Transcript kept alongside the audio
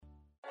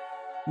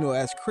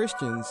As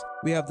Christians,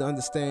 we have to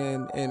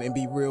understand and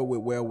be real with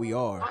where we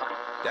are.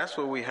 That's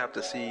what we have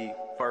to see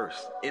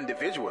first,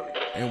 individually.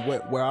 And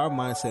where our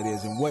mindset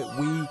is and what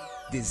we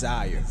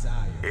desire.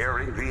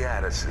 Airing the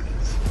Addisons.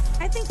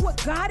 I think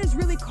what God is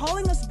really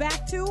calling us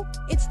back to,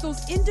 it's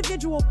those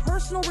individual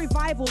personal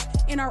revivals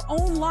in our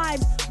own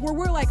lives where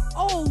we're like,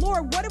 oh,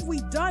 Lord, what have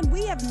we done?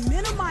 We have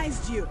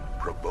minimized you.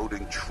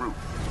 Promoting truth,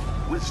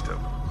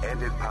 wisdom, and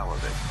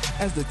empowerment.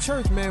 As the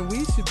church, man,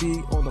 we should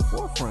be on the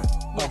forefront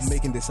of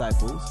making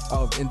disciples,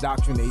 of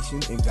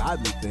indoctrination and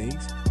godly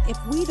things. If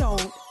we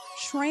don't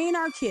train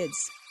our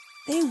kids,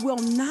 they will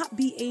not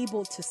be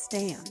able to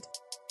stand.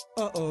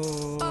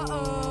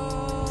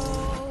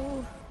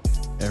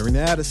 Airing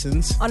the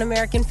Addisons on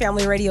American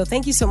Family Radio.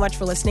 Thank you so much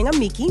for listening. I'm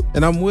Miki.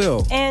 And I'm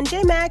Will. And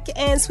J-Mac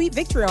and Sweet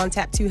Victory on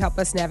tap to help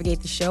us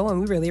navigate the show, and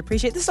we really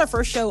appreciate it. This is our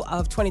first show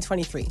of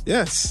 2023.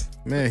 Yes.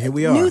 Man, here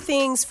we are. New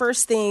things,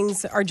 first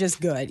things are just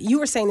good. You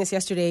were saying this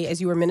yesterday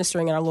as you were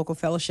ministering in our local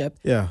fellowship.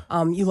 Yeah.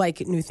 You like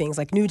new things,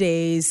 like new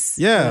days,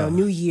 yeah,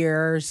 New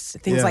Year's,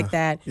 things like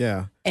that.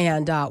 Yeah.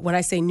 And when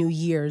I say New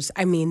Year's,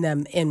 I mean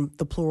them in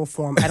the plural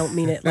form. I don't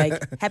mean it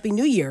like Happy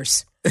New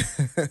Year's.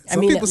 I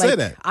mean people say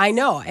that. I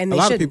know. And a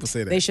lot of people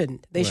say that. They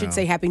shouldn't. They should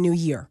say Happy New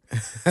Year.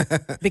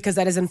 Because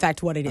that is, in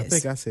fact, what it is. I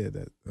think I said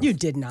that. You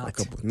did not.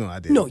 No, I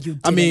didn't. No, you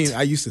didn't. I mean,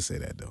 I used to say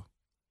that, though.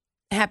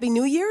 Happy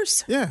New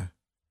Year's? Yeah.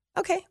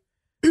 Okay.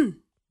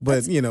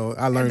 But,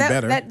 I learned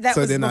better. That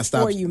so was then before I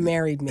stopped. You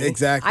married me.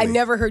 Exactly. I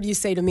never heard you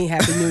say to me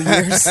Happy New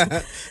Year's.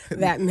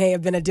 That may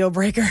have been a deal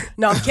breaker.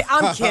 No,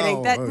 I'm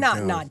kidding.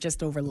 Not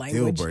just over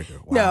language. Deal breaker.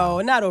 Wow.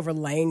 No, not over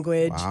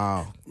language.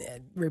 Wow.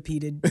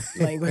 Repeated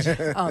language.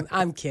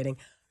 I'm kidding.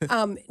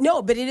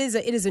 No, but it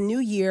is a new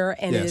year,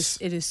 and yes.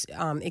 it is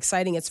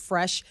exciting. It's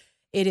fresh.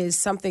 It is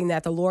something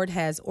that the Lord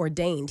has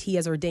ordained. He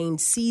has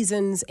ordained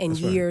seasons and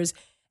That's years.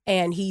 Right.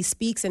 And he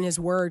speaks in his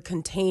word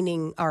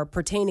pertaining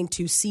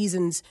to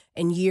seasons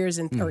and years,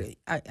 and or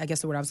I guess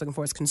the word I was looking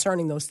for is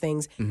concerning those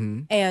things.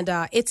 Mm-hmm. And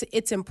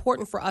it's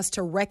important for us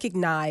to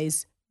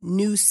recognize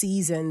new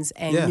seasons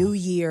and new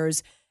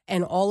years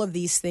and all of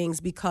these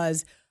things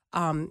because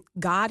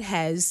God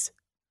has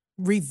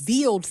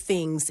revealed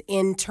things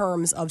in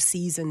terms of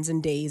seasons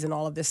and days and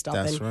all of this stuff.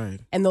 That's right.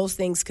 And those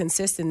things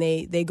consist and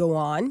they go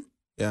on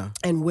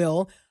and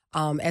will.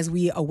 As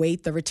we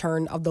await the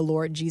return of the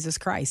Lord Jesus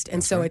Christ.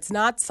 And so it's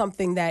not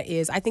something that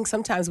is, I think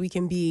sometimes we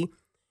can be,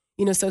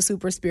 so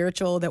super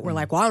spiritual that we're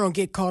like, well, I don't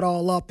get caught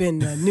all up in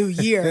the new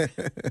year.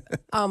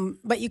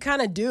 But you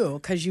kind of do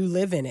because you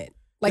live in it.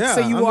 So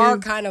you are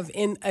kind of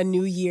in a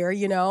new year,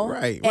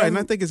 Right. And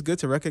I think it's good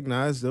to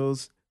recognize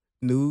those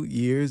new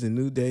years and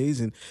new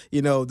days. And,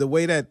 the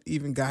way that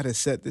even God has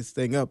set this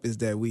thing up is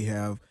that we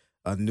have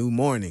a new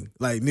morning,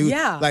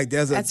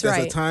 there's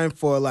a time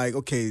for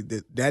okay,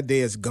 that day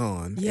is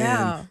gone.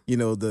 Yeah. And,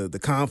 the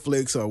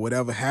conflicts or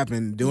whatever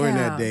happened during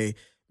that day.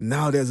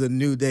 Now there's a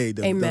new day.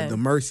 The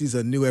mercies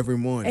are new every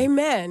morning.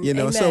 Amen.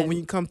 Amen. So when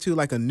you come to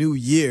a new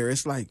year,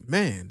 it's like,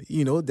 man,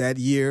 that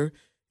year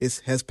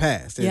has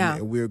passed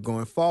and we're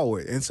going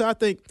forward. And so I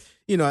think,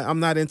 I'm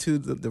not into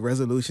the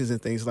resolutions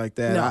and things like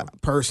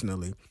that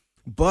personally,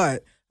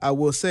 but I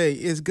will say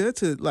it's good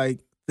to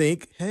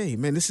think, hey,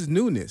 man, this is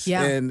newness.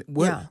 Yeah. And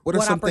what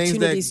are some things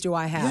that do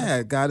I have?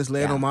 Yeah, God has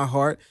laid on my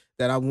heart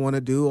that I want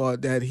to do or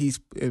that he's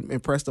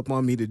impressed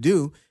upon me to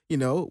do.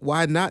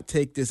 Why not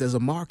take this as a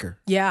marker?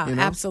 Yeah,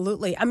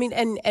 absolutely. I mean,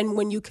 and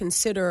when you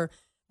consider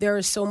there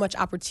is so much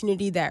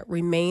opportunity that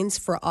remains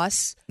for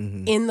us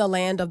in the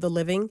land of the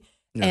living.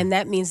 Yeah. And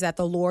that means that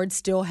the Lord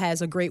still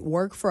has a great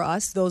work for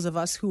us, those of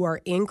us who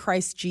are in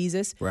Christ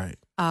Jesus. Right.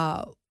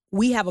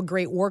 We have a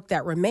great work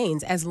that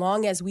remains as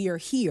long as we are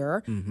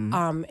here.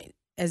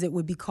 As it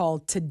would be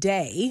called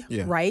today,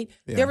 right?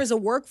 Yeah. There is a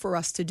work for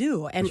us to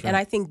do. And and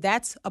I think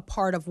that's a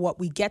part of what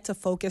we get to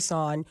focus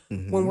on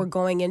when we're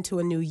going into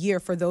a new year.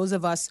 For those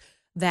of us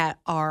that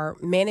are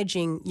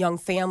managing young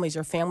families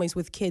or families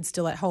with kids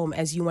still at home,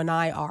 as you and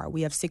I are.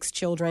 We have 6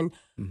 children,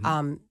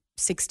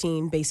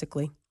 16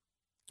 basically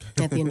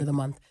at the end of the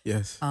month.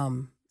 Yes.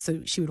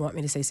 So she would want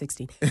me to say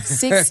 16.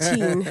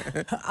 16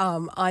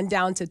 on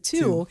down to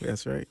 2.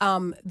 That's right.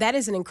 That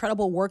is an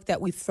incredible work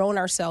that we've thrown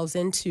ourselves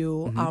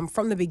into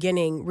from the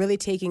beginning, really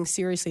taking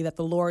seriously that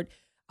the Lord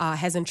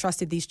has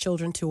entrusted these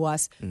children to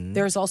us.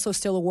 There's also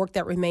still a work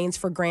that remains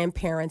for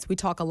grandparents. We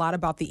talk a lot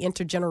about the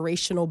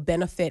intergenerational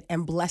benefit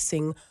and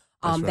blessing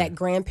that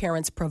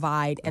grandparents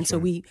provide. And so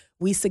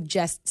we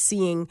suggest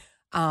seeing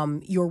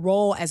your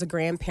role as a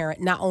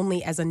grandparent, not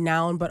only as a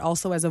noun, but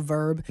also as a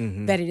verb,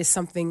 that it is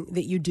something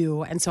that you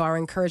do. And so our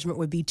encouragement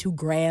would be to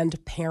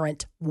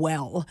grandparent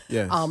well,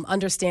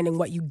 understanding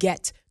what you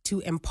get to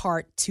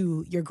impart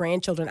to your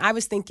grandchildren. I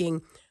was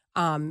thinking,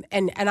 and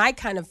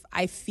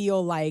I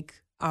feel like,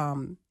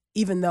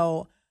 even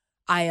though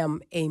I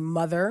am a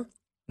mother,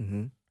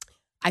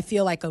 I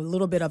feel like a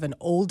little bit of an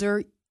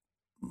older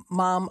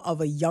mom of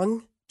a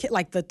young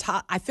like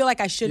I feel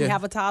like I shouldn't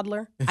have a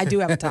toddler. I do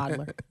have a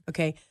toddler.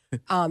 Okay.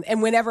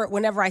 And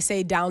whenever I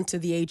say down to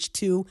the age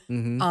 2,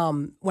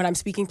 when I'm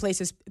speaking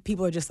places,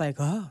 people are just like,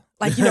 oh,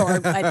 like, you know, or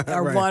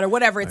right. 1 or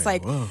whatever. It's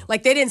like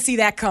they didn't see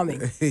that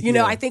coming. You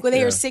know, I think when they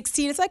hear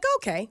 16, it's like,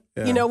 okay,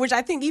 you know, which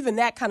I think even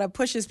that kind of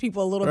pushes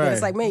people a little bit.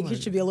 It's like, man, you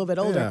should be a little bit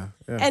older.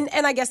 And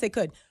I guess they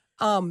could.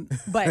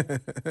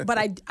 But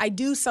I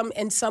do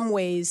in some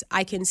ways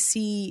I can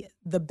see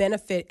the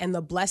benefit and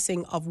the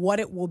blessing of what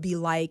it will be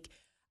like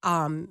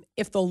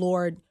if the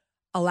Lord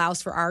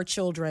allows for our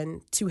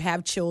children to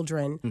have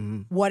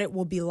children, what it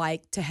will be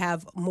like to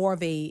have more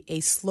of a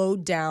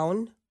slowed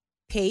down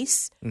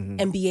pace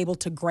and be able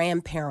to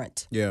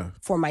grandparent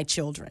for my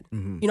children.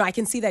 You know, I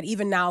can see that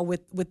even now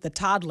with the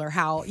toddler,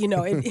 how, you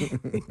know,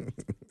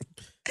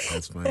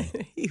 that's funny.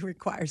 He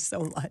requires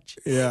so much.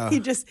 Yeah. He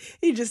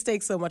just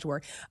takes so much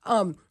work.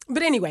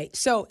 But anyway,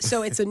 so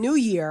it's a new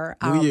year.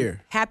 New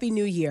year. Happy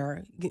New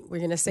Year. We're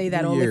going to say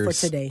that only for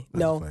today.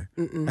 No.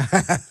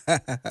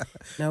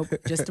 Nope.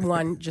 Just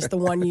the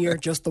 1 year,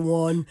 just the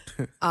one.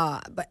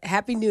 But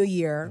Happy New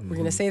Year. We're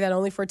going to say that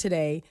only for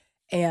today.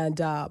 And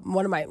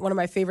one of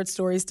my favorite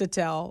stories to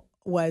tell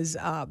was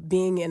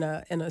being in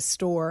a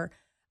store.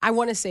 I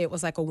want to say it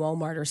was like a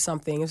Walmart or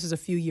something. This was a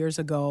few years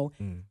ago,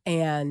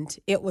 and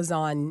it was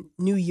on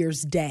New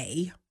Year's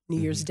Day.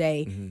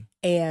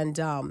 And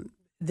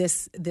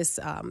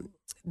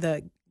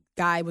the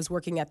guy was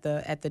working at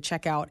the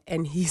checkout,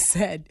 and he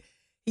said,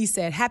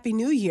 "Happy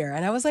New Year,"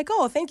 and I was like,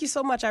 "Oh, thank you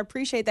so much. I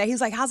appreciate that." He's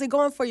like, "How's it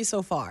going for you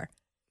so far?"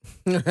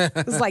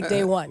 It was like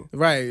day 1.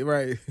 Right.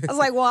 I was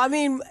like, well, I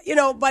mean, you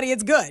know, buddy,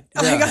 it's good.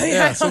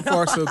 So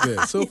far, so good.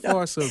 So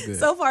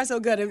far, so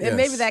good. And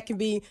maybe that can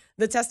be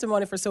the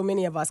testimony for so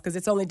many of us, because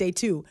it's only day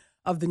 2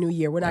 of the new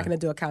year. We're not going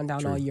to do a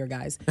countdown all year,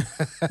 guys,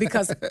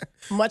 because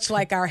much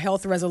like our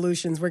health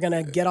resolutions, we're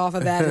going to get off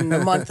of that in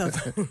the month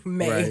of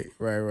May.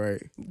 Right.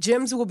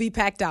 Gyms will be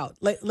packed out.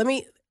 Let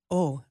me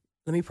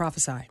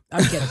prophesy.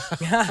 I'm kidding.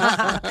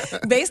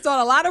 Based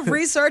on a lot of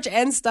research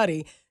and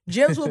study,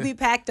 gyms will be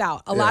packed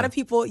out. A lot of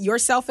people,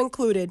 yourself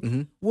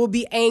included, will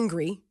be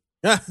angry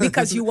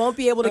because you won't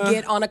be able to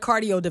get on a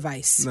cardio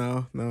device.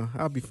 No,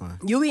 I'll be fine.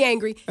 You'll be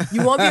angry.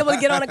 You won't be able to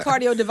get on a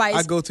cardio device.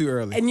 I go too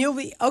early. And you'll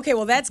be, okay,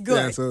 well, that's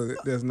good. Yeah, so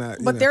there's not.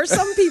 But there's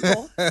some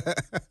people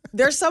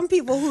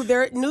who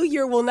their new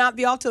year will not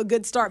be off to a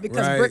good start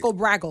because brickle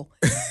braggle.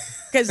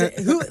 Because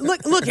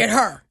look at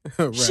her.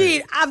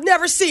 Right. I've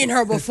never seen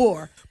her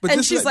before.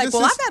 And she's like,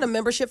 well, I've had a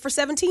membership for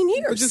 17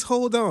 years. But just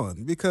hold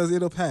on, because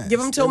it'll pass. Give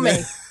them till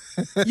May.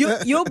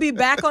 You'll be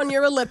back on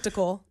your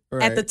elliptical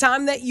at the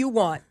time that you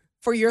want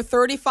for your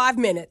 35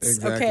 minutes.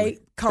 Exactly. Okay,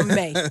 come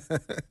May.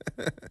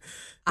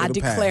 I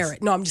declare pass.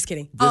 It. No, I'm just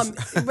kidding.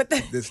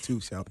 This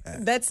too shall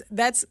pass.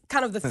 That's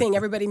kind of the thing.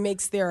 Everybody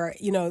makes their,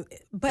 you know.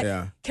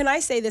 But can I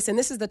say this? And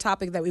this is the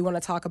topic that we want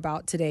to talk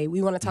about today.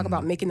 We want to talk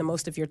about making the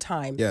most of your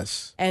time.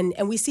 Yes. And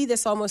we see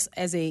this almost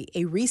as a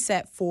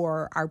reset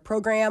for our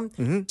program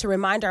to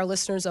remind our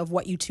listeners of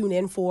what you tune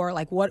in for.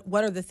 Like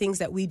what are the things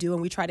that we do,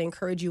 and we try to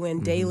encourage you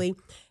in daily.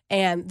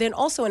 And then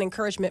also an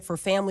encouragement for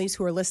families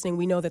who are listening.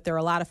 We know that there are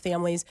a lot of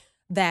families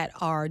that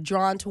are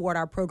drawn toward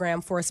our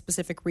program for a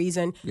specific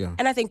reason. Yeah.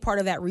 And I think part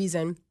of that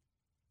reason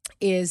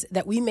is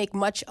that we make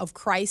much of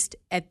Christ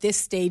at this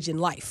stage in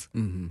life.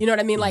 You know what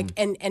I mean? Like,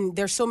 and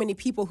there's so many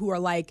people who are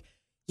like,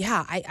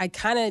 yeah, I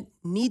kind of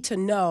need to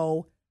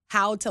know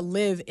how to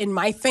live in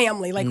my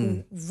family, like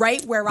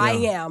right where I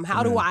am.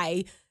 How do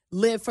I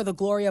live for the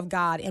glory of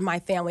God in my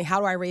family? How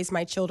do I raise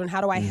my children?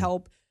 How do I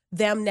help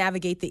them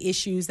navigate the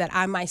issues that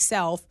I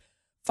myself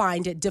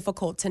find it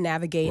difficult to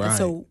navigate? And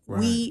so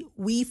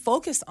we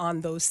focus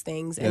on those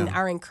things, and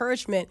our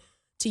encouragement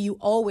to you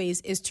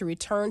always is to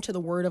return to the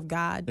Word of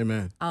God.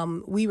 Amen.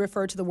 We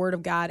refer to the Word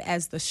of God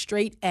as the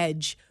straight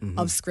edge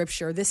of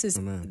Scripture. This is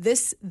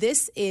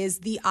this is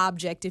the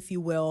object, if you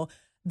will,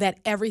 that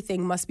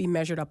everything must be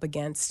measured up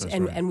against.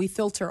 And we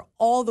filter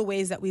all the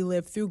ways that we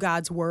live through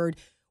God's Word.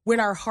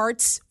 When our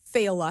hearts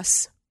fail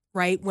us,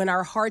 right? When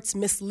our hearts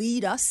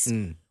mislead us,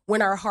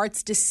 when our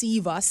hearts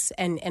deceive us,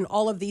 and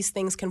all of these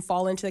things can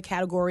fall into the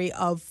category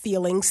of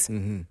feelings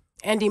and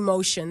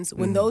emotions.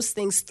 When those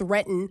things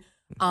threaten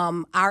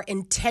our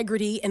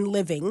integrity in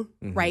living,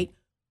 right,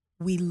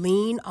 we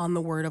lean on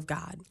the Word of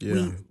God.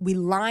 Yeah. We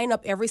line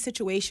up every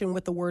situation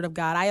with the Word of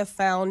God. I have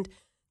found,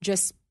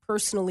 just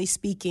personally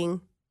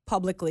speaking,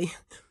 publicly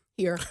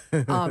here,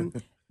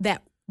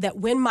 that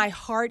when my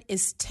heart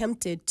is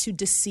tempted to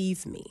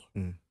deceive me,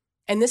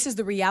 and this is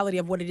the reality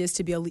of what it is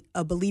to be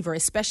a believer,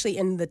 especially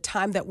in the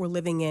time that we're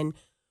living in,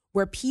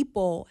 where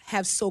people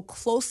have so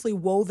closely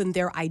woven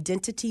their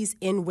identities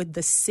in with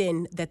the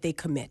sin that they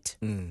commit.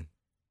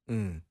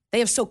 They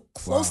have so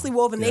closely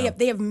woven. Yeah.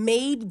 They have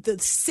made the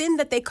sin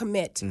that they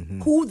commit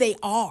who they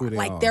are.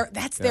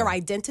 That's their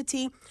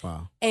identity.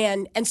 Wow.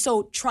 And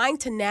so trying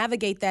to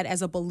navigate that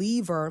as a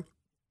believer,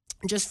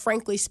 just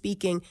frankly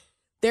speaking,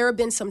 there have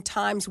been some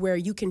times where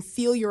you can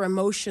feel your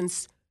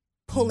emotions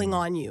pulling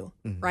on you,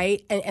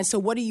 right? And so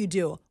what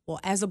do? Well,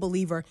 as a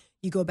believer,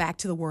 you go back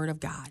to the Word of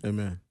God.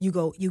 Amen. You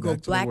go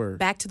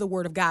back to the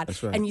Word of God.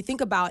 That's right. And you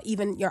think about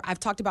I've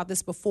talked about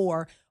this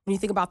before, when you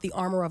think about the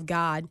armor of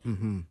God,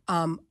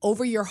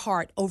 over your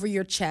heart, over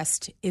your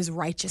chest is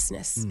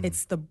righteousness.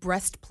 It's the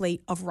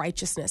breastplate of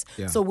righteousness.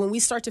 Yeah. So when we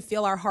start to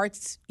feel our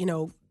hearts,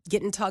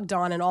 getting tugged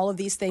on and all of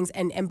these things,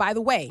 and by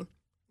the way,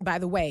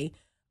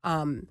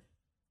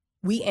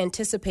 we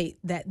anticipate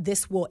that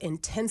this will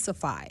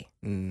intensify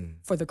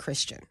for the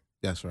Christian.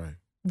 That's right.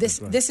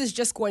 This is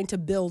just going to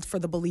build for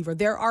the believer.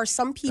 There are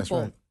some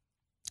people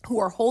who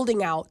are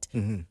holding out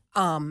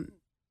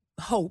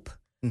hope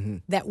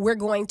that we're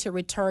going to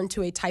return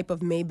to a type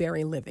of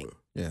Mayberry living.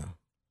 Yeah.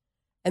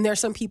 And there are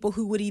some people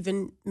who would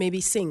even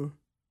maybe sing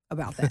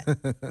about that,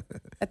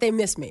 that they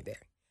miss Mayberry.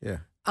 Yeah.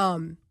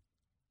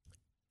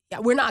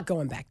 We're not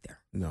going back there.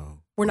 No.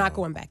 We're not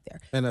going back there.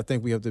 And I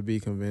think we have to be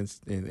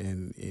convinced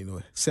and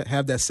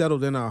have that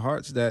settled in our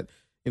hearts that,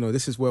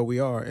 this is where we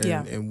are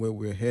and where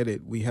we're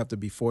headed. We have to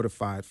be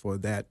fortified for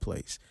that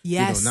place.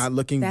 Yes. Not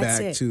looking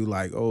back to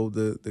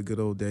the good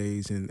old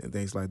days and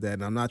things like that.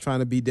 And I'm not trying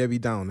to be Debbie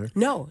Downer.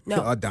 No.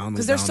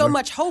 Because there's so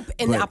much hope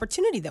in the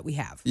opportunity that we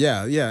have.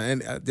 Yeah.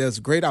 And there's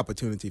great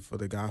opportunity for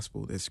the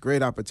gospel. There's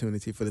great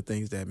opportunity for the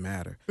things that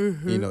matter.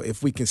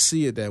 If we can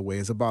see it that way,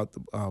 it's about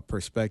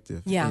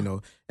perspective. Yeah.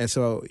 And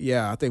so,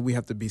 I think we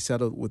have to be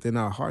settled within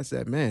our hearts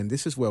that, man,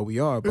 this is where we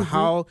are. But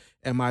how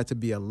am I to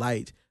be a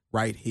light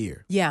right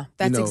here? Yeah,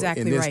 that's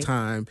exactly right. In this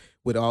time,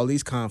 with all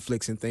these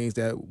conflicts and things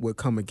that would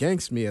come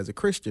against me as a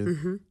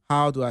Christian,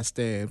 how do I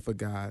stand for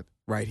God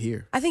right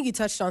here? I think you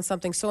touched on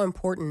something so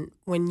important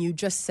when you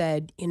just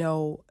said,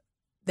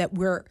 that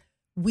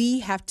we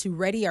have to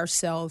ready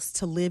ourselves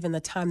to live in the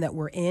time that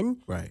we're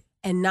in, right,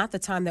 and not the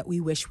time that we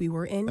wish we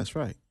were in. That's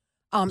right.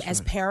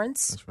 As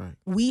parents, that's right.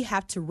 We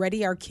have to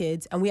ready our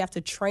kids, and we have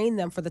to train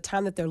them for the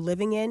time that they're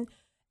living in,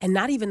 and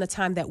not even the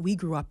time that we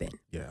grew up in.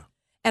 Yeah.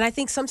 And I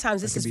think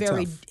sometimes it's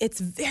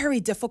very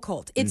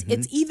difficult.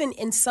 It's even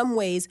in some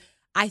ways,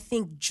 I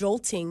think,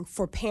 jolting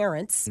for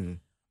parents,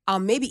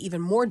 maybe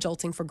even more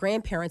jolting for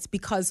grandparents,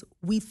 because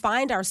we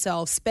find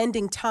ourselves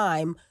spending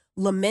time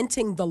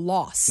lamenting the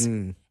loss.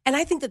 And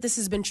I think that this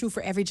has been true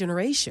for every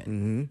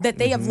generation, that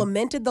they have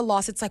lamented the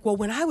loss. It's like, well,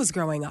 when I was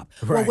growing up,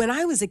 or when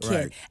I was a kid.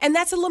 Right. And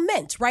that's a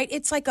lament, right?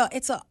 It's like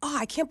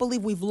I can't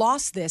believe we've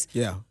lost this.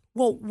 Yeah.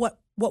 Well, what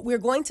we're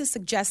going to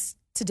suggest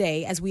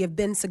today, as we have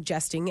been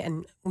suggesting,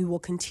 and we will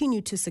continue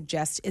to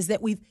suggest, is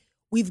that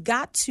we've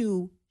got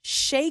to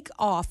shake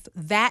off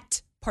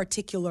that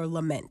particular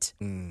lament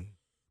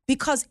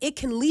because it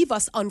can leave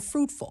us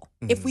unfruitful.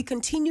 If we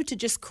continue to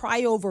just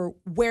cry over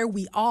where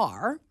we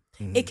are,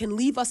 it can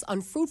leave us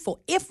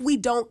unfruitful if we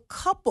don't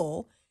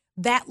couple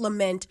that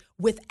lament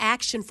with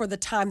action for the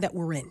time that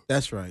we're in.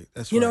 That's right.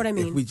 You know what I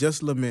mean? If we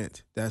just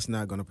lament, that's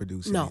not going to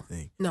produce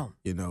anything. No.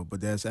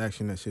 But there's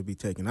action that should be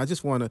taken. I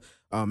just want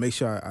to make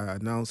sure I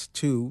announce,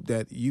 too,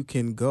 that you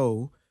can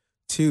go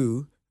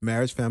to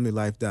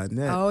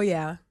marriagefamilylife.net. Oh,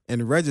 yeah.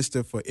 And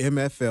register for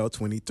MFL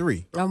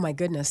 23. Oh, my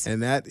goodness.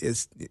 And that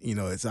is,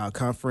 it's our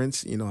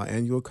conference, our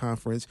annual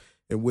conference,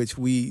 in which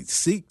we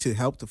seek to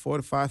help to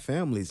fortify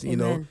families,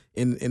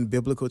 in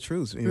biblical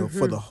truths,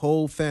 for the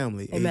whole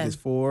family, ages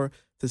 4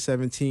 to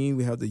 17.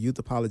 We have the Youth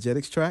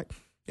Apologetics track,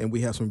 and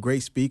we have some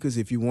great speakers.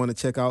 If you want to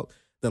check out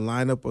the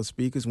lineup of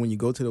speakers, when you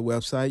go to the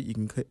website, you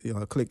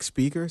can click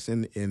speakers,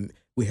 and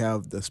we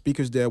have the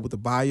speakers there with the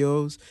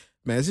bios.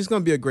 Man, it's just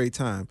going to be a great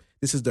time.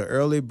 This is the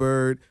early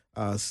bird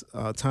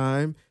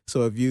time.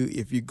 So if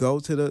you go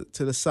to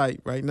the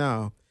site right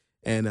now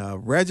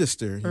and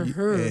register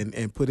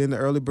and put in the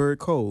early bird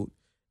code,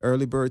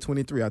 early bird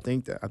 23. I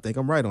think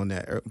I'm right on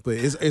that, but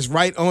it's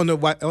right on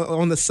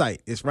the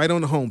site. It's right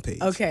on the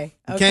homepage. Okay,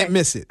 you can't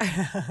miss it,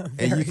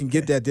 and you can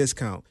get that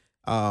discount.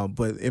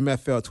 But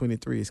MFL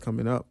 23 is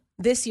coming up.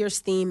 This year's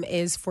theme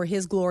is For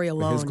His Glory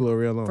Alone. For His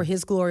Glory Alone. For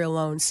His Glory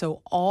Alone.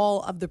 So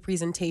all of the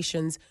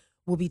presentations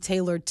will be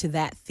tailored to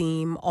that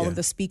theme. All of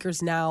the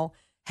speakers now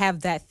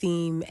have that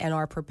theme and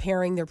are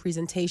preparing their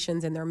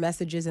presentations and their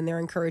messages and their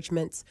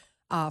encouragements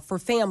for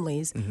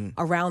families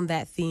around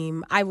that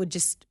theme. I would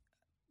just,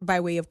 by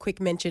way of quick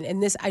mention,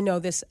 and I know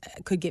this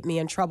could get me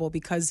in trouble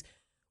because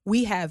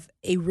we have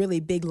a really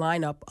big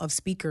lineup of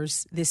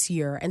speakers this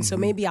year. And so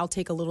maybe I'll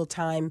take a little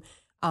time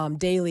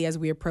daily as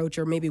we approach,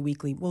 or maybe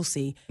weekly, we'll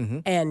see,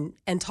 and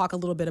talk a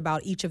little bit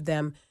about each of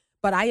them.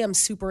 But I am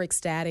super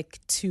ecstatic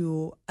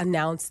to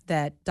announce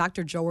that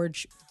Dr.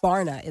 George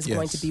Barna is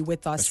going to be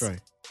with us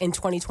in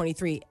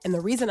 2023. And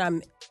the reason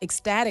I'm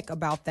ecstatic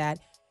about that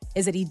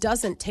is that he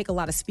doesn't take a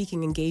lot of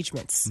speaking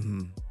engagements.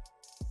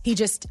 He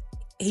just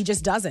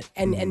doesn't.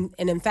 And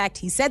in fact,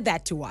 he said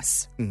that to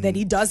us, that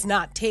he does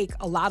not take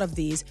a lot of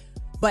these.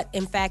 But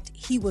in fact,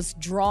 he was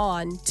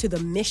drawn to the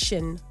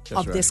mission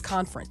of this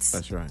conference.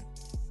 That's right.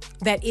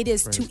 That it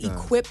is to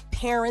equip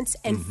parents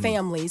and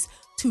families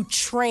to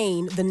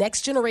train the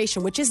next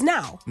generation, which is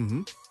now,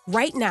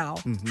 right now,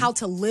 how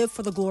to live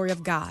for the glory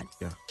of God,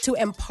 to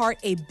impart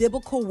a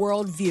biblical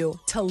worldview,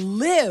 to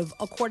live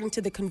according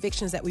to the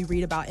convictions that we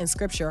read about in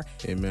Scripture.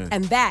 Amen.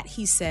 And that,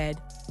 he said,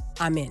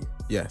 I'm in.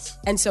 Yes.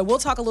 And so we'll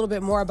talk a little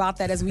bit more about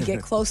that as we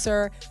get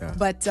closer. Yeah.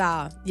 But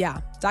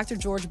Dr.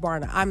 George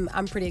Barna,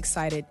 I'm pretty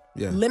excited.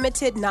 Yeah.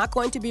 Limited, not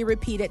going to be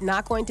repeated,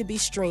 not going to be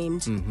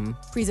streamed.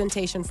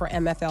 Presentation for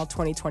MFL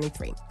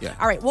 2023. Yeah.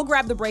 All right, we'll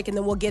grab the break and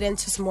then we'll get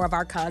into some more of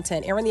our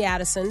content. Aaron the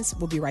Addisons,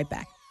 we'll be right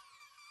back.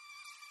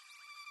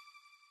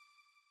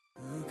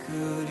 Who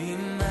could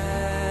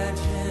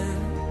imagine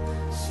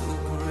so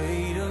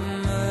great a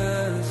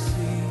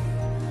mercy?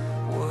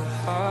 What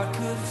heart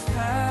could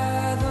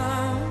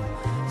fathom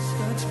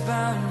such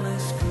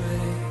boundless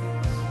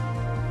grace?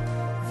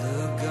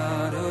 The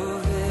God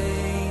of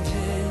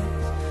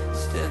ages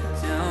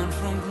stepped down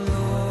from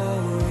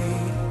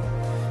glory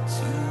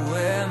to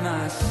wear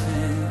my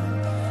sin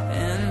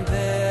and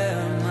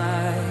bear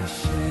my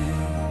shame.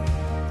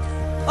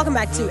 Welcome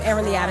back to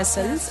Aaron the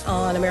Addisons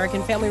on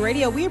American Family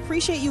Radio. We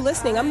appreciate you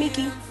listening. I'm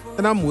Miki.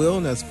 And I'm Will,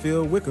 and that's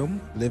Phil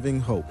Wickham,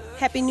 Living Hope.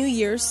 Happy New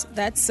Year's.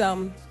 That's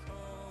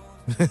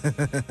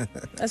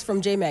that's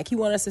from J-Mac. He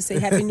wanted us to say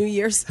Happy New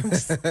Year's.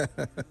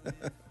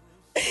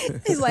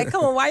 He's like,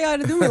 come on, why y'all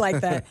to do me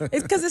like that?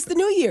 It's because it's the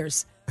New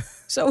Year's.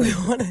 So we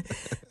want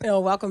to,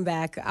 welcome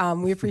back.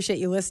 We appreciate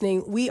you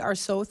listening. We are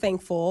so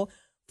thankful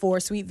for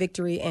Sweet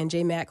Victory and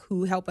J-Mac,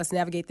 who help us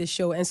navigate this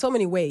show in so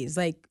many ways.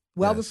 Like,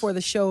 well, yes. Before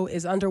the show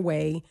is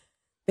underway,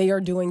 they are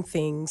doing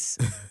things.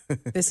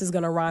 This is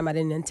going to rhyme. I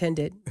didn't intend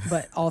it,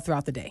 but all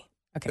throughout the day.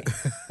 Okay.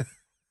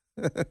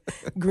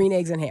 Green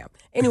eggs and ham.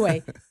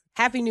 Anyway,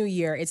 Happy New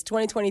Year. It's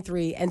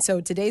 2023. And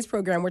so today's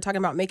program, we're talking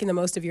about making the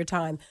most of your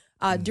time.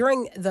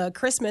 During the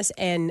Christmas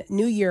and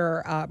New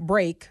Year's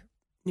break,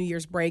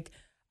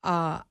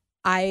 I'm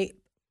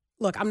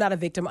not a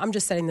victim. I'm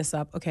just setting this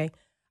up, okay?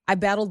 I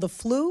battled the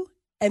flu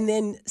and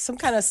then some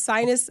kind of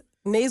sinus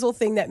nasal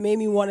thing that made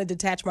me want to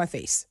detach my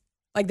face.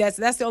 Like that's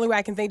the only way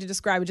I can think to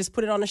describe it. Just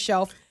put it on a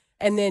shelf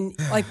and then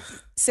like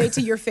say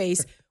to your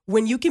face,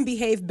 when you can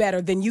behave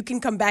better, then you can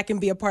come back and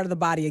be a part of the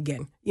body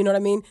again. You know what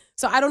I mean?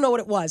 So I don't know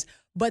what it was.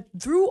 But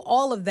through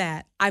all of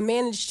that, I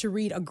managed to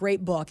read a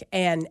great book.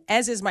 And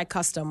as is my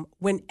custom,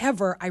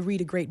 whenever I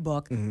read a great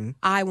book,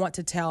 I want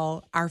to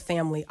tell our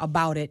family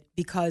about it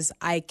because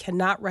I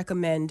cannot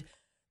recommend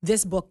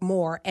this book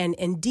more. And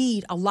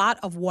indeed, a lot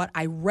of what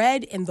I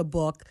read in the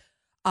book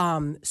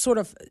sort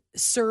of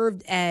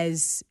served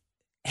as,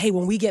 hey,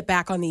 when we get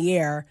back on the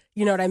air,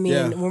 you know what I mean?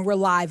 Yeah. When we're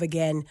live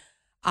again,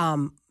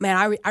 man,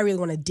 I really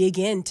want to dig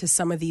into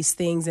some of these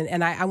things.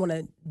 And I want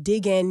to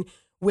dig in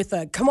with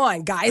a, come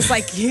on, guys,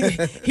 like,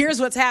 here's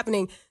what's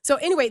happening. So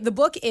anyway, the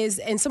book is,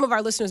 and some of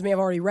our listeners may have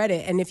already read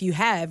it. And if you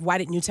have, why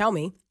didn't you tell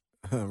me?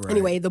 Right.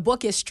 Anyway, the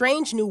book is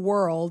Strange New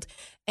World,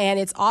 and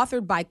it's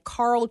authored by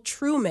Carl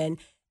Trueman.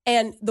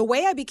 And the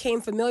way I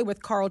became familiar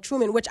with Carl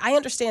Trueman, which I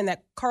understand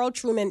that Carl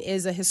Trueman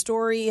is a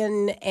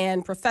historian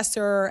and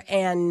professor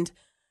and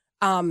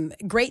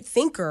great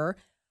thinker,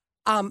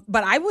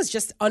 but I was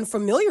just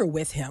unfamiliar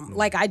with him.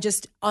 Like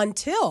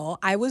until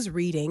I was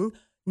reading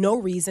No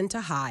Reason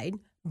to Hide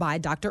by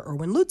Dr.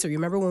 Erwin Lutzer. You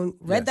remember when we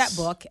read that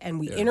book and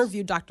we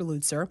interviewed Dr.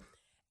 Lutzer,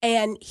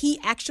 and he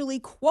actually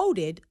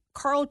quoted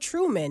Carl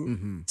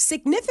Trueman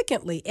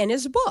significantly in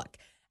his book.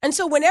 And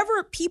so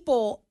whenever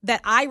people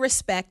that I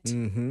respect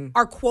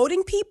are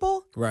quoting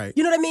people, right?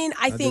 You know what I mean?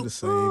 I think, do the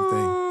same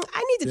thing.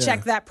 I need to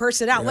check that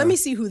person out. Let me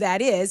see who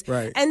that is.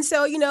 Right. And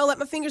so, let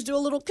my fingers do a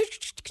little,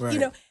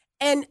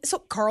 and so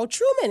Carl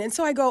Trueman. And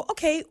so I go,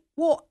 okay,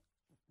 well,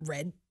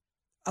 read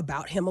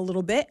about him a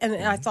little bit. And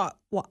I thought,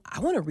 well,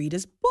 I want to read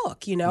his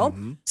book,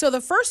 So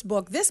the first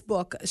book, this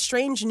book,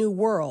 Strange New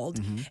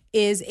World,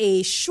 is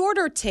a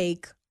shorter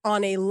take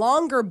on a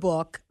longer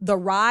book, The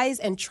Rise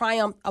and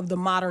Triumph of the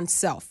Modern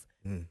Self.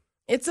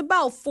 It's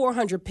about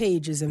 400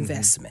 pages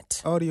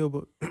investment.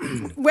 Audiobook.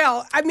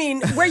 Well, I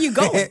mean, where you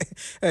going?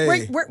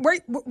 Hey,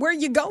 where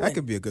you going? That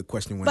could be a good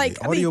question one day.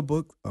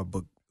 Audiobook or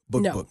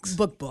books?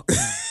 Book.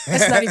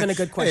 That's not even a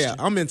good question.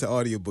 Yeah, I'm into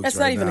audiobooks. That's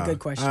not even a good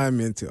question. I'm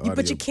into audiobooks.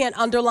 But you can't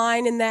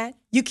underline in that.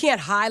 You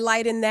can't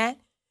highlight in that.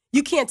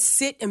 You can't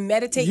sit and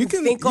meditate and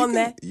think on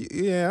that.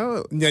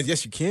 Yeah,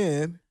 yes, you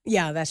can.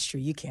 Yeah, that's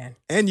true. You can.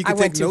 And you can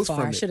take notes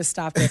from it. I should have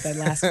stopped at that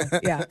last one.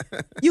 Yeah,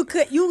 you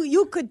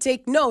could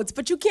take notes,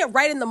 but you can't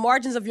write in the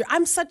margins of your.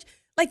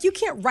 You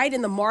can't write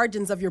in the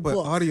margins of your book.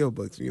 But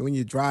audiobooks, when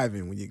you're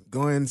driving, when you're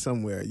going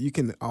somewhere, you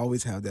can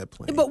always have that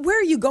playing. But where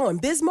are you going?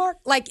 Bismarck?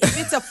 Like, if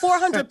it's a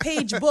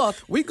 400-page book.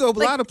 We go a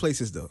lot of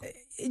places, though.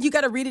 You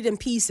got to read it in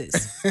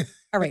pieces.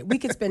 All right, we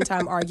could spend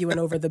time arguing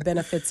over the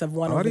benefits of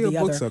one over the other.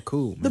 Audiobooks are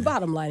cool, man. The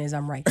bottom line is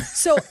I'm right.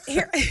 So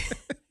here,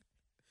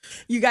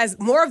 you guys,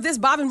 more of this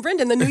Bob and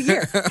Brenda in the new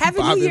year.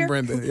 Happy New Year. Bob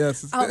and Brenda,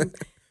 yes.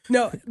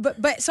 No,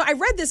 but so I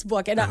read this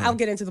book, and I'll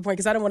get into the point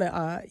because I don't want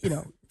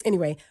to,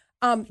 anyway.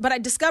 But I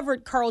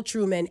discovered Carl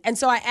Trueman, and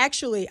so I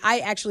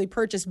actually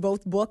purchased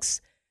both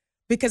books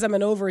because I'm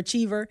an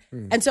overachiever.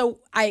 And so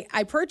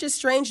I purchased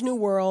Strange New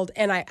World,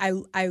 and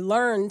I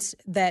learned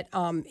that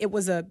it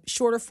was a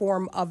shorter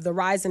form of The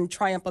Rise and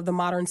Triumph of the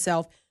Modern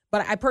Self,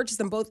 but I purchased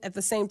them both at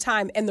the same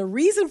time. And the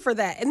reason for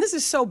that, and this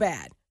is so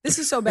bad,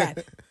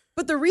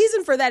 but the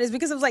reason for that is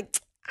because I was like,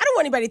 I don't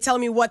want anybody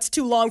telling me what's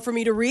too long for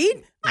me to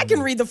read. I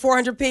can read the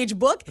 400-page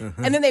book.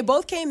 And then they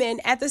both came in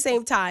at the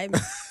same time.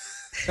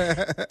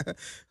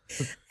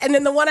 And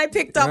then the one I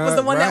picked up was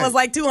the one that was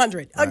like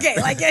 200. Okay,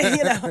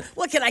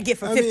 what can I get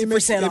for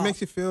 50% off? It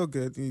makes you feel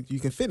good. You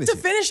can finish to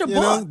finish a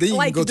book, then you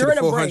can go during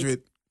to the a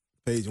break.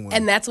 400-page one.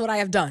 And that's what I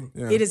have done.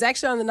 Yeah. It is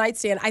actually on the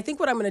nightstand. I think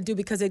what I'm going to do,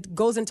 because it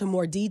goes into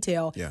more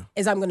detail,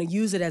 is I'm going to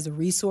use it as a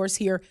resource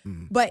here.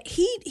 But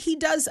he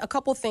does a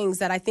couple things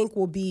that I think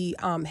will be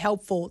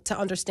helpful to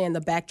understand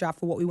the backdrop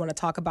for what we want to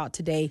talk about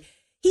today.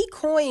 He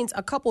coins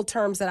a couple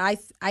terms that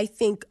I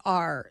think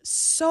are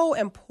so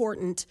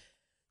important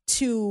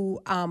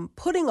to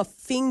putting a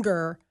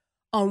finger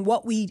on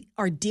what we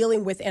are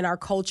dealing with in our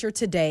culture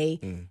today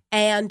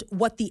and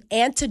what the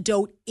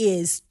antidote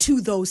is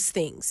to those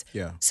things.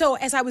 Yeah. So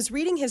as I was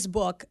reading his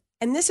book,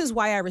 and this is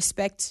why I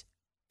respect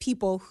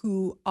people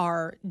who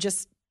are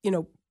just,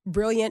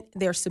 brilliant.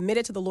 They're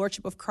submitted to the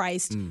Lordship of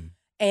Christ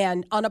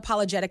and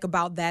unapologetic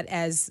about that,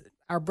 as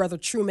our brother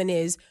Truman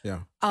is.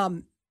 Yeah.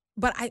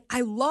 But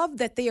I love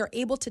that they are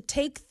able to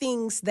take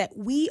things that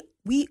we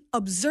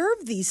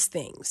observe these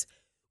things.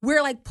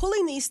 We're like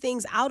pulling these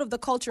things out of the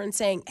culture and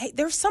saying, hey,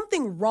 there's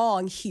something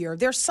wrong here.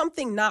 There's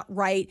something not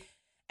right.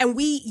 And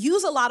we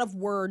use a lot of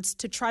words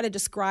to try to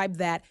describe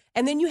that.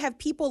 And then you have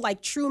people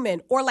like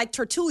Truman or like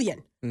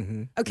Tertullian.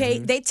 Okay.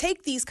 They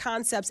take these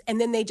concepts and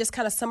then they just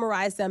kind of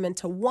summarize them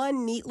into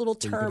one neat little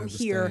term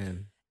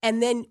here.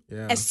 And then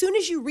as soon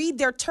as you read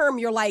their term,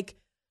 you're like,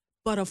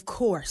 but of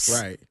course.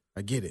 Right.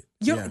 I get it.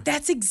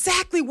 That's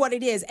exactly what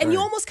it is. And you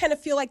almost kind of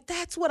feel like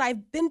that's what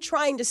I've been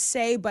trying to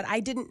say, but I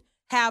didn't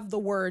have the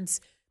words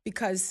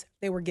because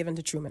they were given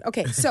to Truman.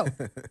 Okay, so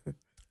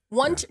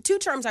two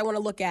terms I want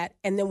to look at,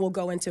 and then we'll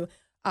go into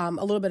a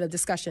little bit of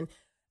discussion.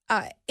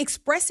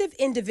 Expressive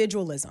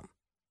individualism.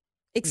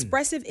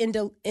 Expressive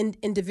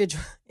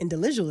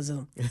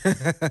individualism.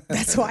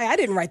 That's why I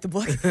didn't write the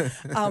book.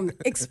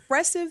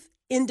 Expressive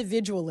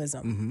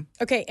individualism.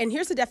 Okay, and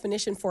here's the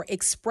definition for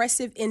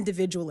expressive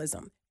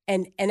individualism.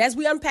 And as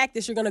we unpack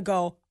this, you're going to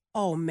go,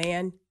 oh,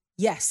 man,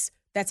 yes,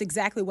 that's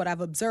exactly what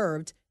I've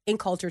observed in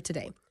culture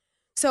today.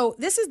 So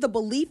this is the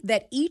belief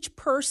that each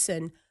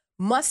person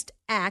must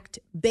act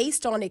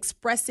based on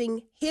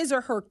expressing his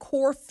or her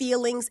core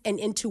feelings and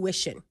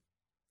intuition.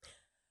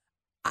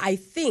 I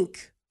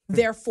think,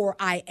 therefore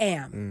I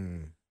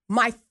am.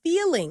 My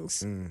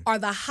feelings are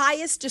the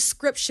highest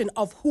description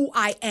of who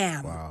I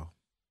am. Wow.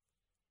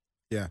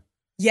 Yeah.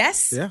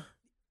 Yes? Yeah.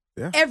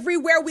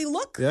 Everywhere we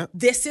look,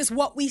 this is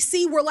what we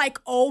see. We're like,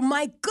 oh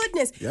my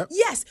goodness.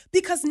 Yes,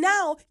 because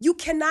now you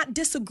cannot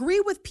disagree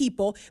with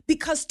people,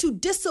 because to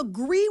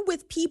disagree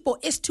with people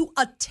is to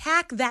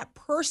attack that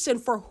person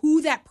for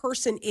who that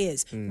person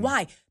is.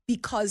 Why?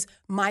 Because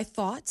my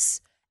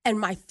thoughts and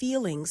my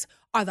feelings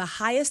are the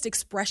highest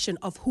expression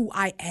of who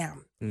I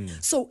am.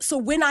 So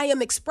when I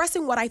am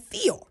expressing what I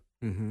feel,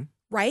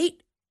 right,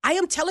 I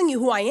am telling you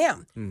who I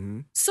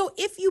am. So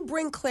if you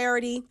bring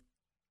clarity,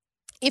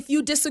 if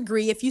you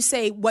disagree, if you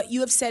say what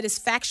you have said is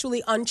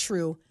factually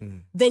untrue,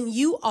 then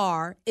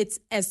it's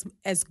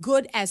as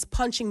good as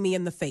punching me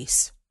in the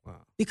face.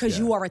 Wow. Because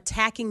you are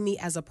attacking me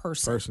as a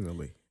person.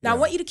 Personally. Now, I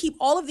want you to keep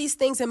all of these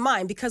things in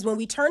mind, because when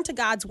we turn to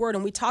God's word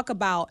and we talk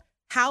about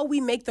how we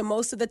make the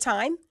most of the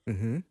time,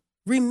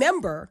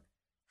 remember,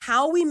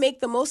 how we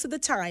make the most of the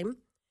time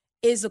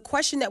is a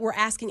question that we're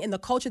asking in the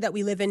culture that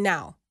we live in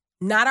now.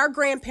 Not our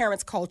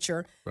grandparents'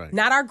 culture,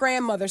 not our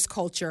grandmother's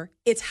culture.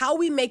 It's how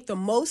we make the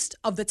most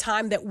of the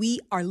time that we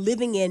are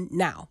living in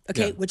now,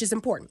 okay, which is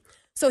important.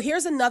 So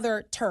here's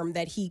another term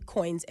that he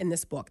coins in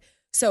this book.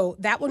 So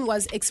that one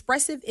was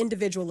expressive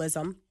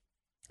individualism.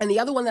 And the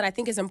other one that I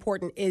think is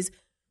important is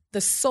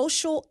the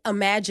social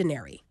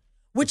imaginary,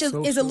 which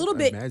is a little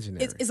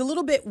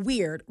bit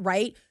weird,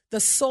 right? The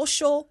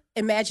social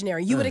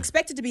imaginary. You would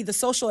expect it to be the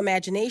social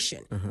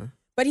imagination.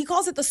 But he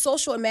calls it the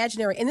social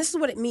imaginary. And this is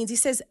what it means. He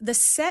says, the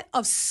set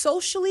of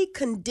socially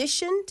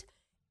conditioned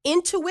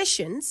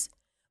intuitions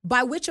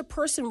by which a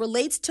person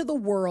relates to the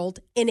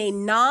world in a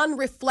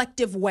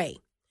non-reflective way.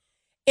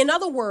 In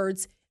other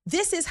words,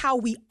 this is how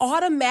we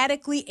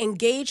automatically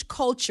engage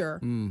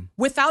culture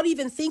without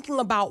even thinking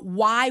about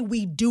why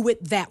we do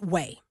it that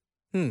way.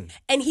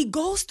 And he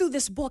goes through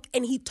this book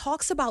and he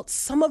talks about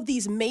some of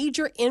these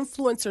major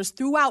influencers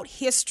throughout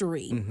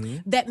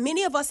history that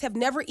many of us have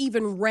never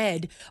even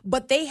read,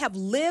 but they have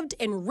lived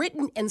and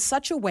written in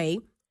such a way.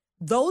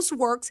 Those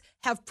works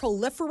have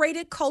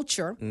proliferated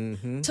culture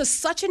to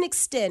such an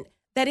extent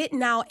that it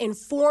now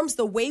informs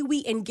the way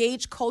we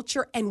engage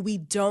culture and we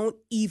don't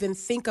even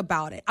think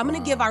about it. I'm going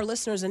to give our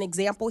listeners an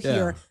example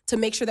here to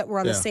make sure that we're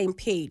on the same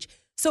page.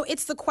 So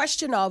it's the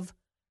question of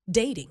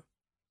dating.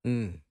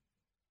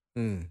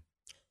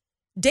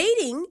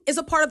 Dating is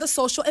a part of the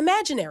social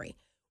imaginary.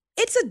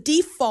 It's a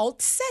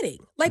default setting.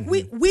 Like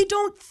we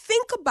don't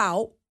think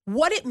about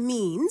what it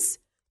means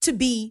to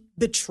be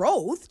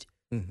betrothed.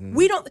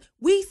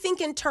 We think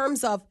in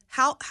terms of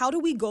how do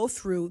we go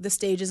through the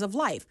stages of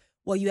life?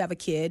 Well, you have a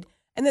kid,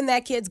 and then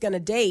that kid's going to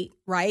date,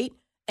 right?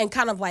 And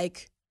kind of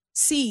like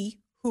see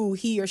who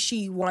he or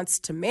she wants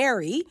to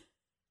marry.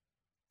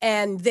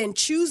 and then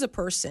choose a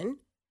person.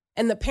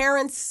 And the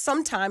parents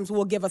sometimes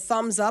will give a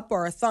thumbs up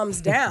or a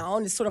thumbs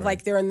down. It's sort of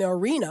like they're in the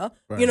arena.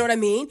 Right. You know what I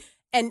mean?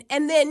 And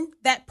then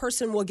that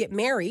person will get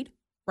married,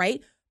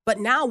 right? But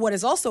now what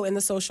is also in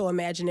the social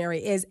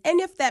imaginary is, and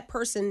if that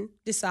person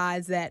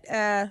decides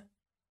that,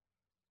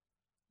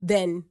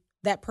 then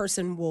that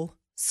person will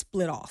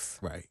split off.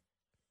 Right.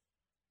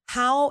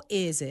 How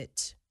is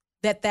it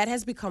that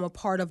has become a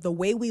part of the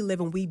way we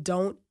live and we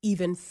don't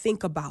even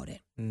think about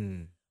it?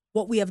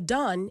 What we have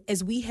done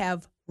is we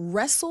have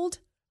wrestled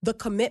the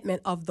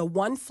commitment of the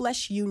one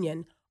flesh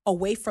union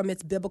away from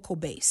its biblical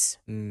base.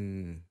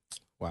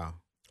 Wow.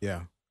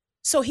 Yeah.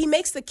 So he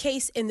makes the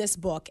case in this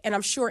book, and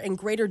I'm sure in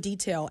greater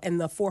detail in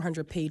the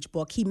 400-page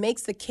book, he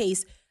makes the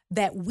case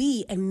that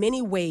we, in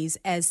many ways,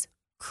 as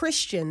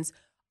Christians,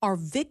 are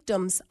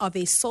victims of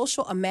a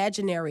social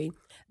imaginary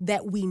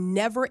that we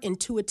never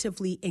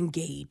intuitively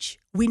engage.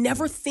 We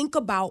never think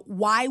about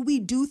why we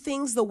do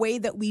things the way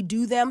that we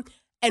do them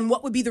and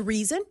what would be the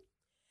reason.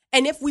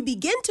 And if we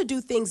begin to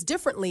do things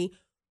differently,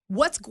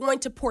 what's going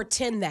to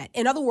portend that?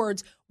 In other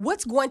words,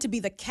 what's going to be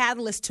the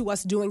catalyst to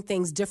us doing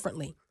things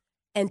differently?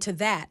 And to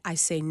that, I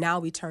say, now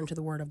we turn to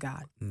the Word of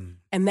God.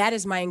 And that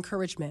is my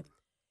encouragement.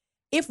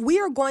 If we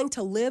are going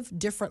to live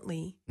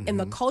differently in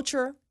the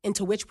culture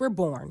into which we're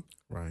born,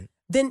 right,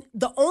 then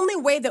the only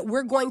way that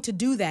we're going to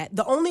do that,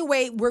 the only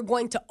way we're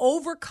going to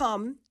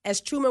overcome, as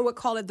Truman would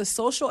call it, the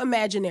social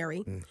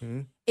imaginary,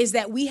 is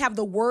that we have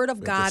the Word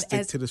of God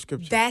as to the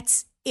Scripture.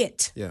 That's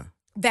it. Yeah.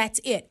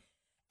 That's it.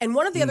 And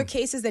one of the other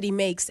cases that he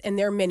makes, and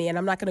there are many, and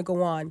I'm not going to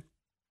go on,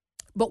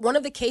 but one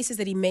of the cases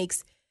that he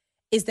makes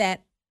is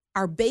that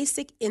our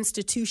basic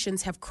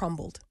institutions have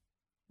crumbled.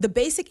 The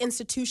basic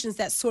institutions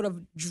that sort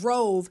of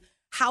drove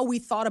how we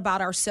thought about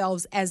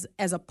ourselves as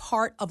a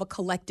part of a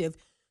collective.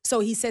 So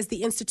he says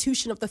the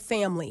institution of the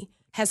family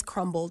has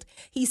crumbled.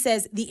 He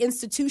says the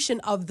institution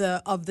of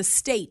the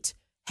state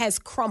has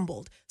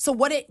crumbled. So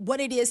what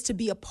it is to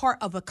be a part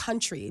of a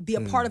country, be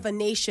a part of a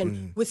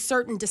nation with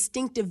certain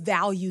distinctive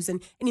values,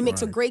 and he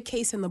makes a great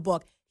case in the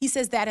book. He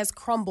says that has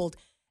crumbled.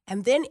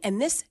 And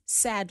this,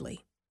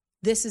 sadly,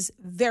 this is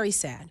very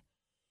sad.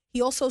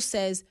 He also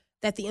says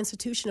that the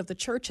institution of the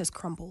church has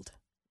crumbled.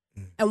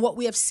 And what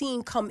we have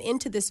seen come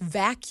into this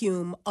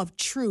vacuum of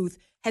truth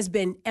has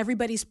been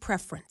everybody's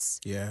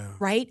preference. Yeah.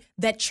 Right?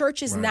 That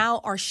churches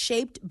now are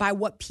shaped by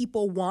what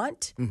people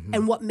want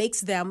and what makes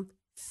them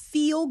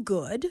feel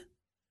good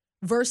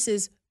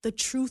versus the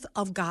truth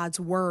of God's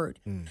word.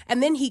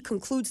 And then he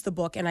concludes the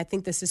book, and I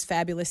think this is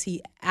fabulous.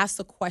 He asks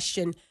the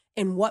question,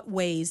 in what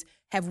ways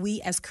have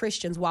we as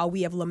Christians, while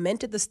we have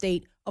lamented the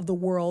state of the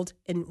world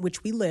in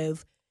which we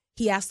live,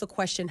 he asked the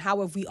question,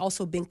 how have we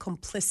also been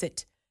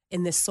complicit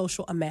in this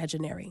social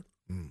imaginary?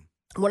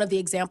 One of the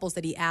examples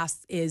that he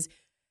asked is,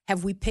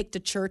 have we picked a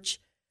church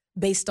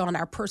based on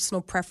our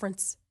personal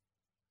preference?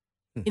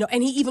 You know,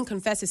 and he even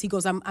confesses, he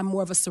goes, I'm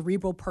more of a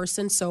cerebral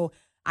person, so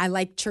I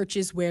like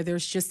churches where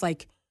there's just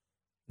like,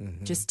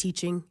 just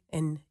teaching,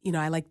 and, you know,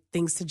 I like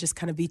things to just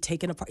kind of be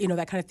taken apart, you know,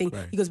 that kind of thing.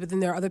 Right. He goes, but then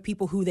there are other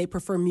people who they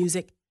prefer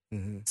music.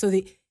 So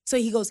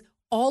he goes,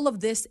 all of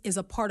this is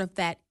a part of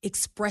that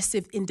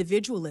expressive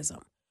individualism,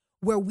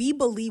 where we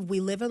believe we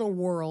live in a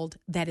world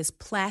that is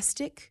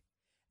plastic,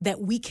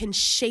 that we can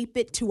shape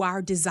it to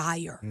our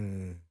desire.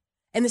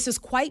 And this is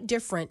quite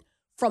different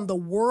from the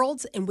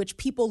worlds in which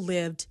people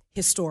lived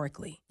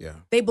historically. Yeah.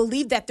 They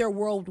believed that their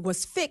world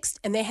was fixed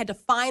and they had to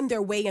find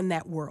their way in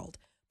that world.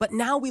 But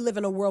now we live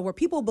in a world where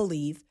people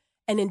believe,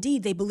 and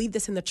indeed they believe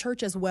this in the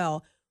church as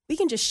well, we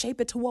can just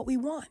shape it to what we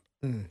want.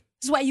 This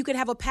is why you could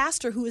have a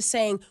pastor who is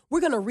saying,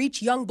 we're going to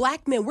reach young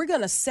black men, we're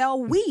going to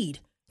sell weed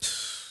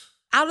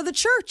out of the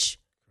church.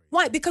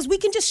 Why? Because we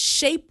can just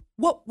shape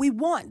what we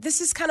want.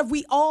 This is kind of,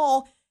 we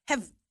all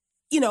have,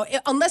 you know,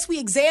 unless we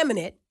examine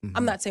it.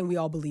 I'm not saying we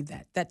all believe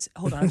that.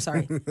 Hold on, I'm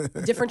sorry.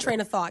 Different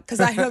train of thought. Because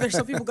I know there's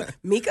some people go,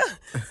 Mika?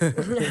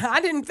 I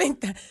didn't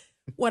think that.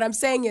 What I'm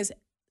saying is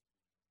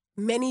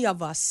many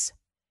of us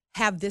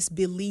have this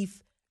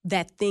belief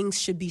that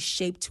things should be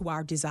shaped to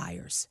our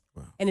desires.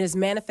 Wow. And it has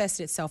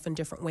manifested itself in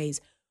different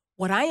ways.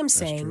 What I am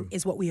saying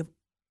is what we have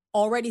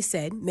already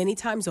said many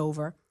times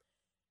over,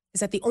 is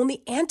that the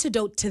only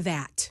antidote to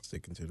that,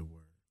 sticking to the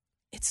word.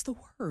 It's the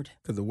word.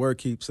 Because the word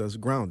keeps us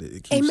grounded.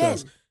 It keeps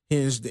us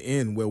hinged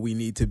in where we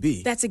need to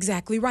be. That's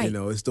exactly right. You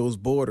know, it's those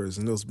borders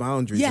and those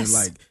boundaries. Yes.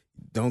 And like,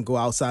 don't go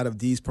outside of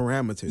these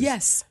parameters.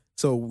 Yes.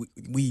 So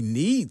we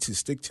need to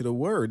stick to the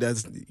word.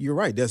 You're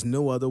right. There's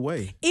no other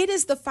way. It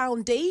is the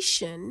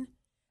foundation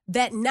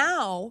that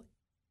now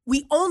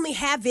we only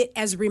have it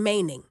as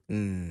remaining.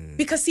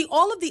 Because see,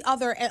 all of the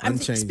other, and I'm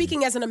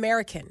speaking as an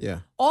American,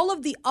 all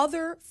of the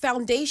other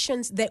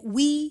foundations that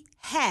we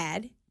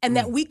had and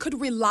that we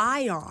could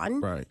rely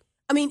on,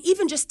 I mean,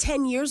 even just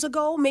 10 years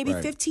ago, maybe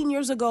 15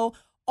 years ago,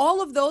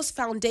 all of those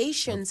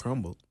foundations,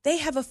 they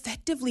have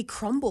effectively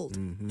crumbled.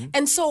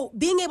 And so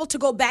being able to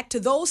go back to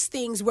those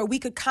things where we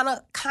could kind of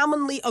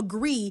commonly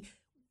agree,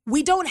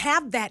 we don't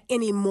have that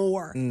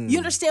anymore. You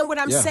understand what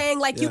I'm saying?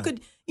 Like you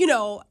could, you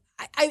know,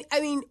 I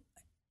mean,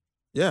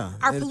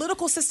 our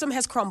political system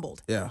has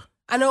crumbled.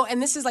 I know,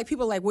 and this is like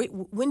people are like, wait,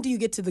 when do you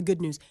get to the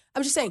good news?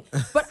 I'm just saying,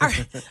 but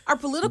our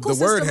political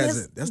the word system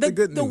hasn't. That's the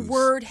good news. The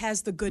word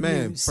has the good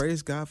Man, news.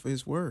 praise God for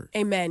his word.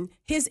 Amen.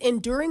 His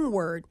enduring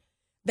word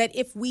that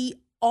if we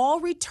all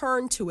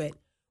return to it,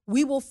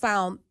 we will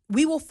find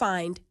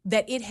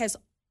that it has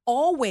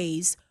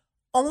always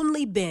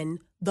only been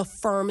the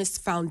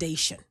firmest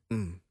foundation.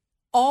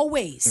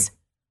 Always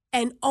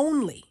and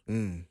only.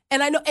 And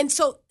I know, and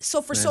so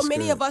for so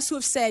many of us who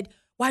have said,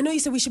 well, I know you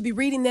said we should be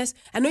reading this.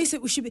 I know you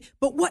said we should be,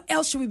 but what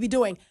else should we be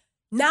doing?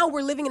 Now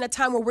we're living in a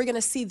time where we're going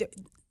to see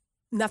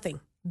nothing.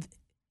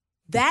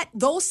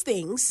 Those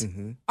things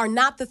are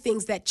not the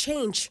things that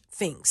change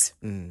things,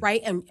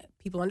 right? And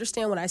people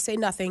understand when I say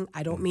nothing,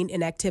 I don't mean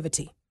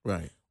inactivity.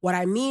 Right. What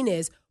I mean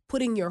is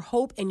putting your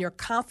hope and your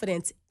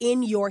confidence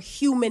in your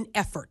human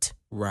effort.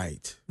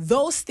 Right.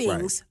 Those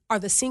things are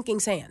the sinking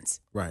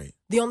sands. Right.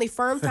 The only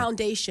firm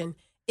foundation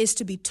is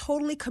to be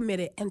totally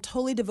committed and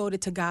totally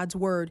devoted to God's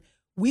word.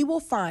 We will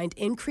find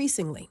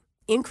increasingly,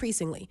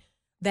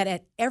 that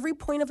at every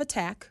point of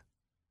attack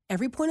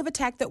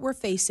that we're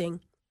facing,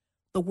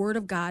 the word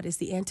of God is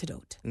the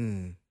antidote.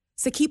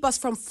 To keep us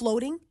from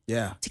floating,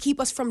 to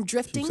keep us from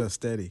drifting,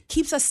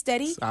 keeps us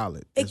steady,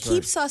 solid. It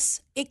keeps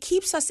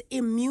us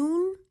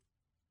immune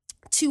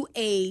to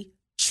a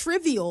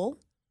trivial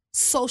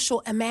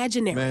social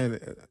imaginary.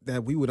 Man,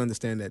 that we would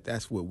understand that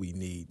that's what we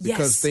need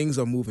because things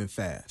are moving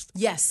fast.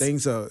 Yes,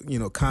 things are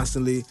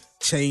constantly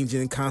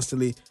changing,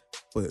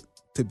 but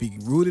to be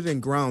rooted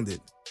and grounded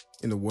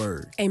in the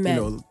word.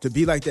 Amen. To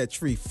be like that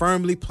tree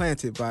firmly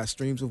planted by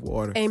streams of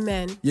water.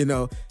 Amen.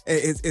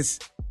 It's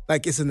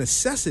like it's a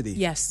necessity.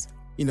 Yes.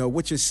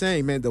 What you're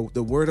saying, man,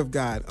 the word of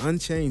God,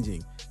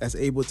 unchanging, that's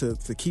able to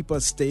keep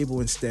us stable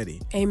and steady.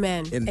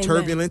 Amen. In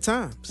turbulent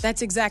times.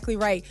 That's exactly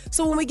right.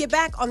 So when we get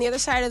back on the other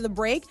side of the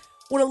break,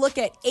 I want to look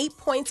at 8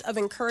 points of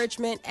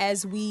encouragement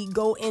as we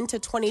go into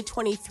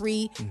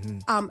 2023.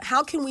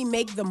 How can we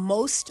make the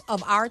most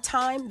of our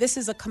time? This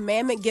is a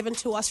commandment given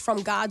to us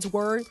from God's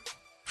word.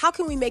 How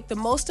can we make the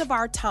most of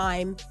our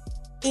time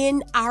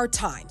in our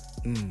time?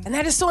 And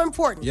that is so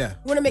important. Yeah.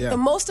 We want to make the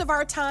most of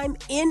our time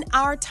in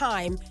our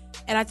time.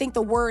 And I think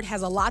the word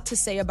has a lot to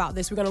say about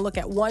this. We're going to look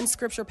at one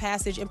scripture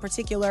passage in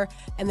particular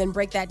and then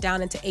break that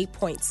down into 8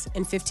 points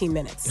in 15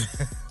 minutes.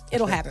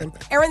 It'll happen.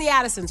 Aaron the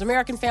Addisons,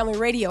 American Family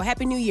Radio.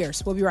 Happy New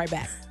Year's. We'll be right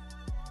back.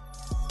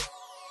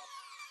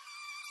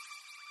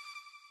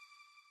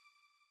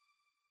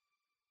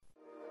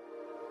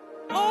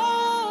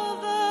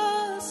 All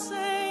the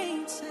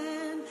saints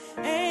and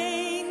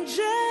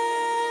angels,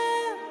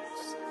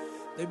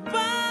 they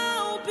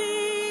bow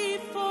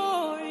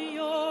before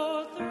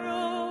your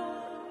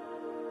throne.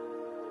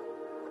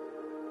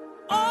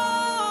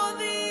 All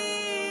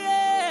the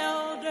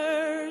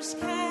elders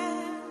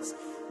cast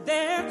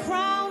their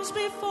crowns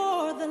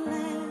before the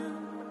Lamb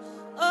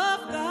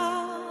of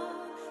God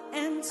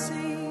and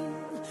sing,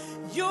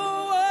 you're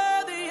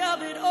worthy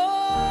of it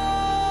all.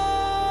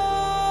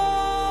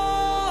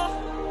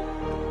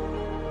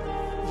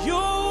 You're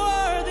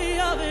worthy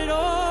of it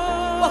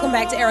all. Welcome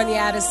back to Aaron the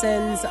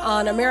Addisons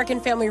on American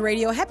Family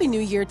Radio. Happy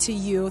New Year to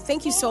you.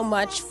 Thank you so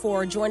much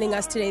for joining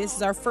us today. This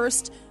is our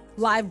first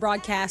live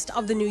broadcast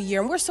of the new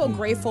year, and we're so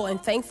grateful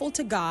and thankful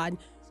to God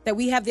that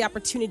we have the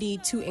opportunity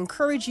to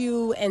encourage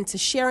you and to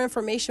share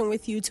information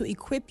with you, to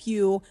equip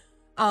you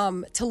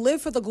to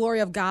live for the glory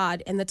of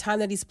God and the time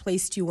that he's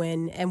placed you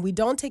in. And we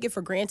don't take it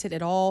for granted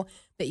at all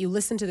that you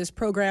listen to this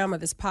program or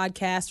this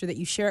podcast or that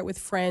you share it with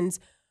friends.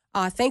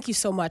 Thank you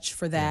so much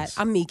for that. Yes.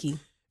 I'm Miki.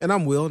 And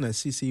I'm Will, and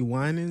that's CC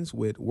Winans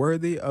with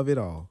Worthy of It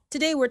All.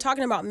 Today we're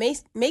talking about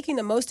making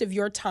the most of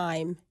your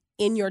time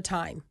in your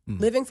time,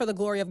 living for the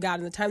glory of God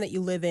in the time that you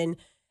live in.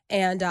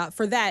 And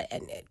for that,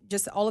 and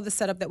just all of the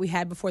setup that we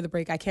had before the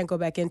break, I can't go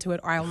back into it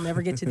or I'll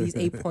never get to these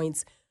 8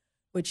 points,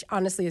 which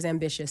honestly is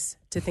ambitious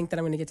to think that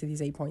I'm going to get to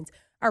these 8 points.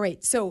 All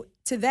right. So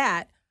to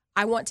that,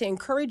 I want to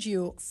encourage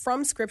you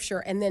from Scripture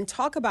and then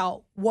talk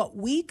about what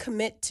we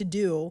commit to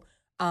do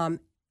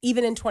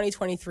even in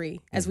 2023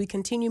 as we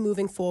continue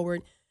moving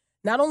forward.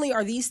 Not only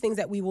are these things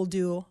that we will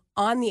do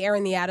on the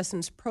Aaron the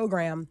Addisons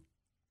program,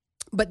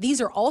 but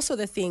these are also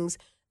the things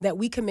that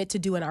we commit to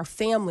do in our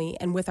family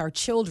and with our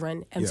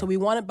children. And so we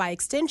want to, by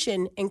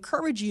extension,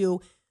 encourage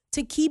you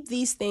to keep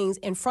these things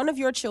in front of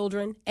your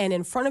children and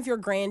in front of your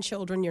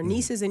grandchildren, your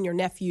nieces and your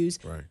nephews.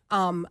 Right.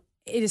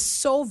 It is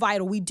so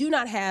vital. We do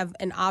not have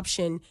an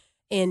option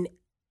in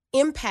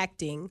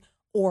impacting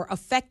or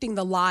affecting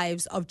the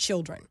lives of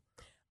children.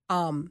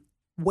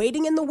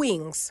 Waiting in the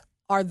wings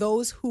are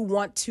those who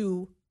want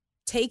to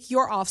take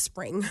your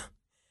offspring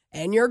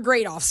and your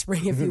great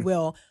offspring, if you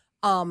will,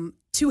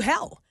 to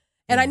hell.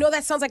 And I know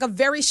that sounds like a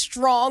very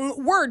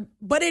strong word,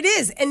 but it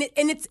is. And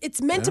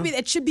it's meant to be.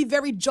 It should be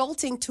very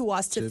jolting to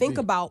us to think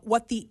about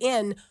what the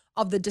end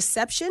of the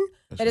deception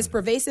that is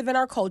pervasive in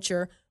our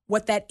culture,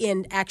 what that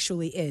end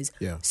actually is.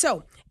 Yeah.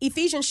 So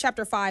Ephesians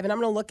chapter 5, and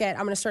I'm going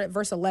to start at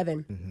verse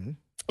 11.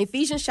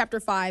 Ephesians chapter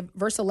 5,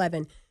 verse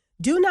 11.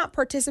 Do not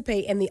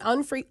participate in the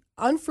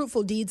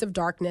unfruitful deeds of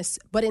darkness,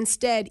 but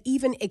instead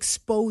even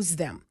expose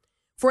them.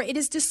 For it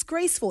is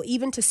disgraceful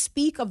even to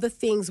speak of the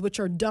things which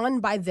are done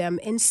by them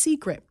in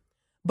secret.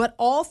 But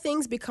all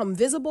things become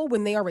visible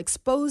when they are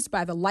exposed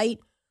by the light.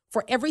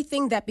 For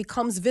everything that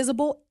becomes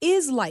visible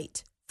is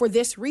light. For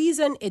this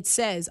reason, it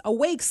says,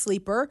 awake,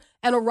 sleeper,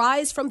 and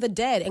arise from the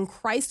dead, and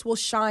Christ will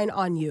shine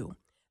on you.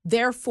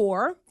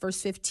 Therefore,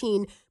 verse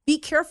 15, be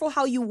careful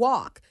how you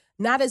walk,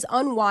 not as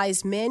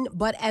unwise men,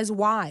 but as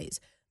wise,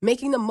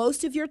 making the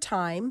most of your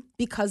time,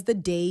 because the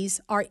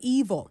days are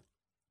evil.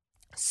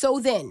 So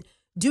then,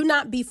 do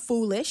not be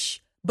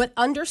foolish, but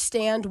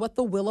understand what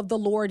the will of the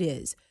Lord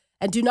is.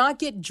 And do not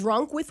get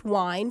drunk with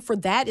wine, for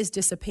that is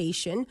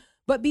dissipation,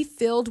 but be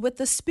filled with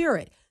the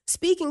Spirit,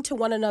 speaking to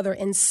one another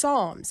in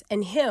psalms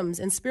and hymns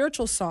and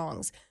spiritual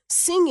songs,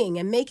 singing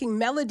and making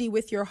melody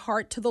with your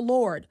heart to the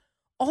Lord,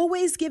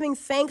 always giving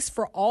thanks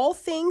for all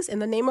things in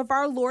the name of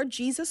our Lord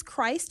Jesus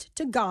Christ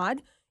to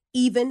God,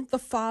 even the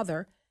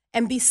Father,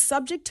 and be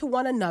subject to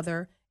one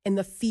another in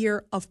the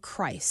fear of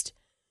Christ.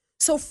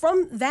 So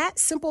from that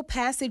simple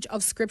passage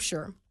of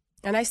Scripture,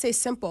 and I say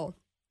simple,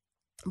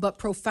 but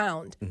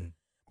profound,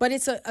 but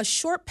it's a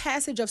short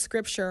passage of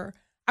Scripture,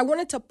 I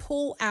wanted to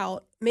pull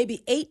out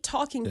maybe 8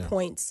 talking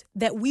points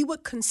that we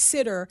would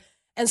consider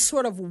and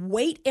sort of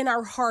wait in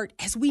our heart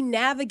as we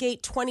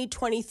navigate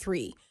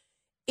 2023.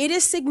 It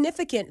is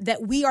significant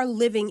that we are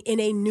living in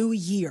a new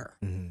year.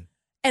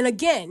 And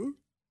again,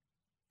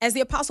 as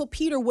the Apostle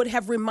Peter would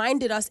have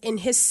reminded us in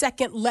his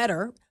second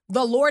letter,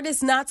 the Lord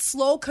is not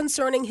slow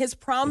concerning his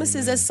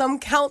promises, as some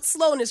count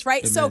slowness,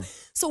 right? So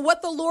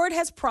what the Lord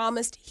has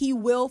promised, he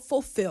will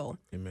fulfill.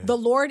 The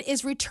Lord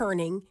is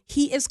returning.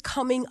 He is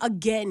coming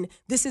again.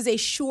 This is a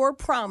sure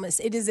promise.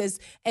 It is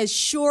as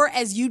sure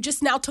as you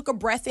just now took a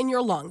breath in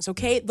your lungs,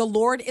 okay? The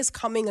Lord is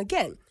coming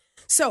again.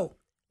 So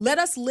let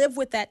us live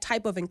with that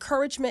type of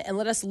encouragement and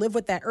let us live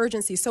with that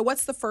urgency. So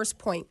what's the first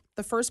point?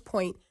 The first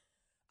point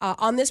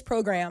on this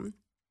program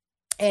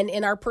and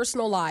in our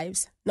personal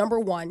lives, number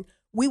one,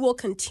 we will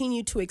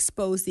continue to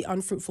expose the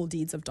unfruitful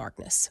deeds of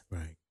darkness.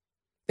 Right.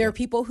 There are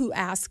people who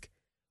ask,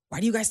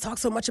 why do you guys talk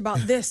so much about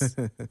this?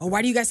 Or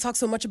why do you guys talk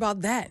so much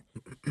about that?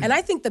 And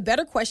I think the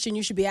better question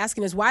you should be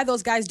asking is, why are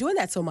those guys doing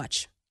that so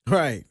much?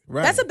 Right.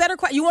 That's a better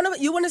question. You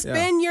want to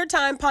spend your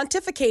time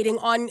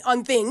pontificating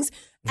on things.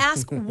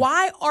 Ask,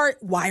 why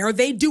are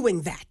they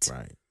doing that?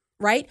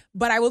 Right?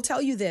 But I will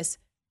tell you this,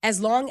 as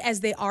long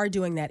as they are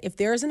doing that, if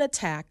there is an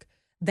attack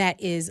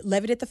that is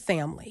levied at the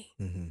family,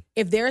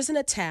 if there is an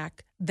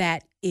attack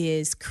that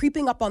is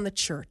creeping up on the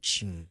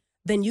church,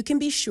 then you can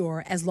be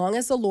sure, as long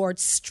as the Lord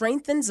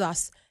strengthens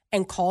us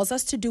and calls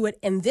us to do it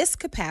in this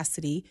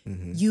capacity,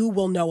 you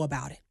will know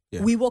about it.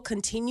 Yeah. We will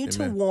continue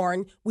to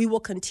warn. We will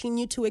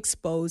continue to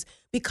expose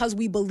because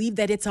we believe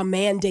that it's a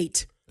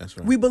mandate. That's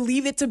right. We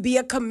believe it to be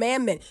a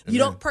commandment. You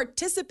don't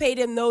participate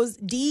in those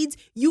deeds.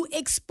 You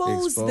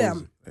expose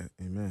them.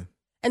 Amen.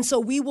 And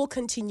so we will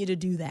continue to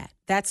do that.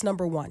 That's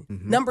number one.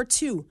 Number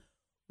two,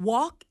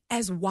 walk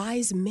as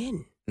wise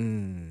men.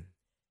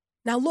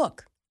 Now,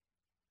 look,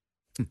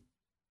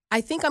 I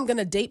think I'm going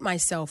to date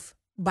myself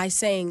by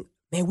saying,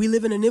 man, we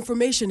live in an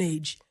information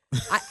age.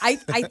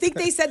 I think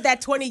they said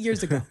that 20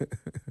 years ago.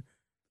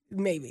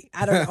 Maybe.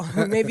 I don't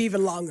know. Maybe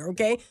even longer,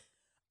 okay?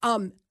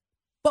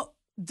 But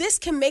this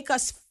can make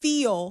us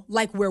feel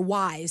like we're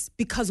wise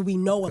because we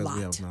know a lot.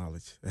 We have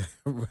knowledge.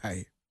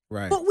 Right.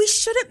 But we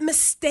shouldn't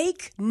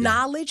mistake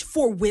knowledge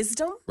for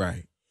wisdom.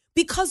 Right.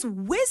 Because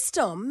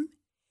wisdom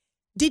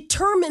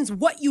determines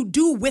what you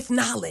do with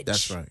knowledge.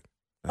 That's right.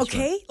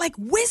 Like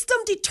wisdom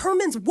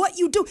determines what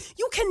you do.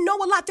 You can know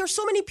a lot. There's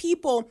so many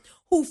people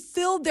who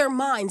fill their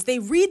minds. They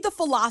read the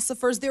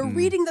philosophers, they're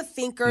reading the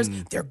thinkers,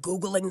 they're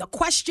Googling the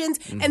questions,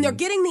 and they're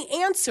getting the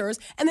answers.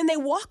 And then they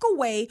walk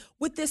away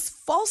with this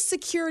false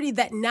security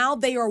that now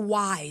they are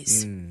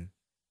wise.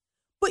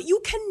 But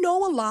you can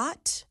know a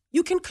lot.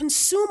 You can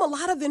consume a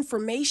lot of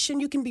information.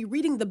 You can be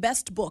reading the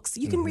best books.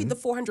 You can read the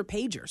 400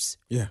 pagers.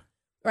 Yeah.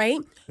 Right?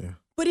 Yeah.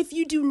 But if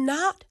you do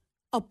not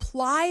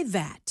apply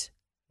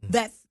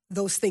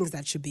those things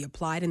that should be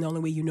applied, and the only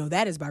way you know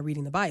that is by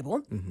reading the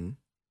Bible,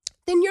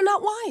 then you're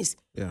not wise.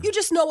 Yeah. You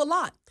just know a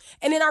lot.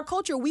 And in our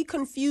culture, we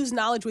confuse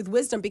knowledge with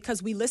wisdom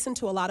because we listen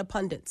to a lot of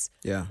pundits.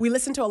 Yeah. We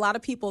listen to a lot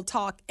of people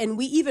talk, and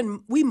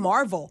we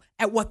marvel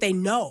at what they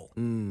know.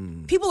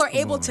 People are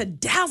able to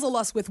dazzle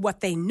us with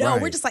what they know.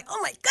 Right. We're just like, oh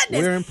my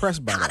goodness. We're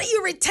impressed by How do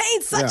you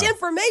retain such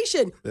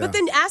information? Yeah. But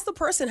then ask the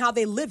person how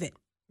they live it.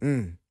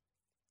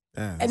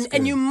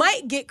 And you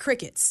might get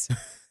crickets.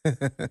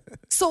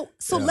 So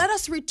let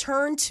us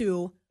return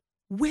to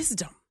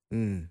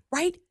wisdom,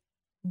 right?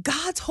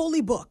 God's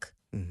holy book.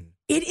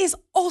 It is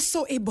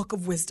also a book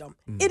of wisdom.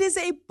 It is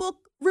a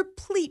book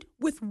replete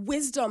with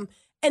wisdom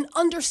and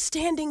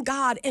understanding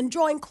God and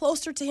drawing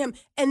closer to him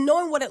and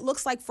knowing what it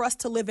looks like for us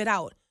to live it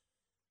out.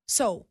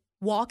 So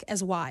walk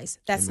as wise.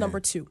 That's number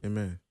 2.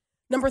 Amen.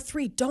 Number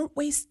 3, don't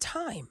waste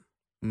time.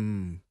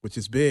 Which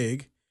is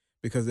big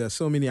because there are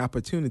so many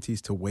opportunities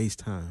to waste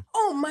time.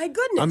 Oh, my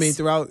goodness. I mean,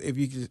 if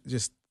you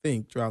just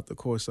think throughout the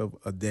course of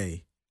a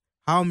day,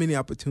 how many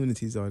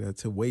opportunities are there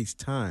to waste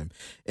time?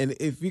 And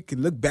if you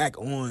can look back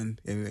on,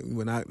 and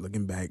we're not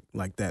looking back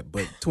like that,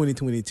 but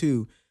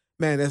 2022,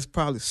 man, that's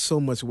probably so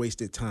much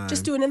wasted time.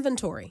 Just do an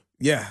inventory.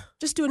 Yeah.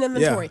 Just do an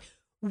inventory.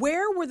 Yeah.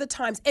 Where were the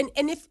times? And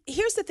if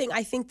here's the thing,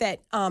 I think that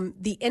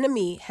the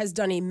enemy has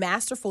done a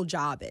masterful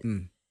job at.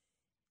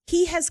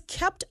 He has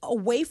kept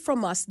away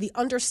from us the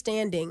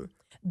understanding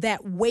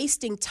that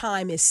wasting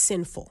time is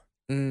sinful.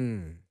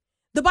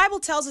 The Bible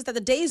tells us that the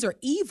days are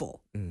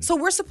evil. So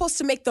we're supposed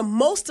to make the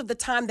most of the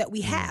time that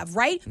we have,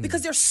 right?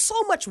 Because there's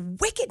so much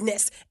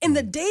wickedness in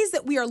the days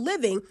that we are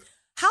living.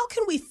 How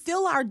can we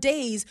fill our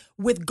days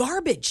with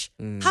garbage?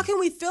 How can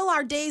we fill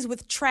our days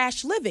with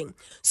trash living?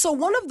 So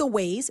one of the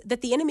ways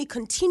that the enemy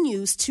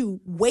continues to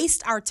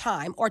waste our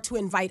time, or to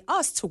invite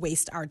us to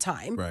waste our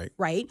time,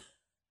 right,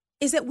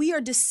 is that we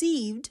are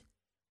deceived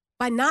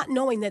by not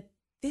knowing that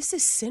this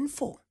is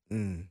sinful.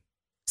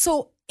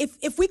 So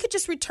if we could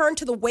just return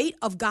to the weight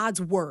of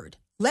God's word,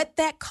 let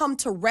that come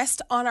to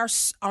rest on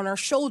our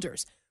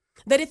shoulders,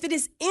 that if it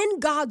is in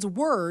God's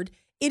word,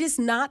 it is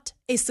not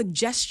a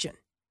suggestion.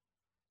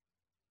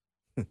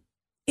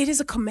 It is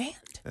a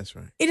command. That's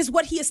right. It is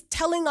what he is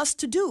telling us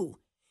to do.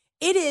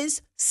 It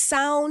is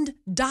sound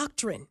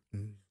doctrine.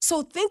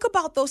 So think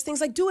about those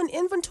things, like do an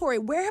inventory.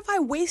 Where have I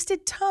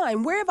wasted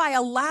time? Where have I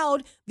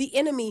allowed the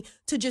enemy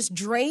to just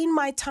drain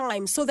my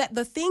time so that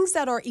the things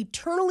that are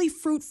eternally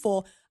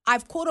fruitful,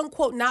 I've quote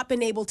unquote not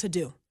been able to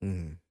do?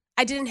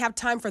 I didn't have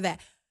time for that.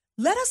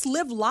 Let us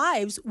live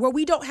lives where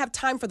we don't have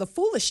time for the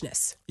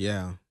foolishness.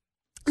 Yeah.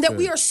 That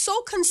we are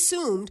so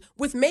consumed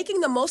with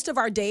making the most of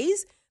our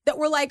days that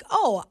we're like,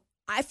 oh,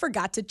 I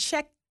forgot to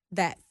check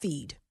that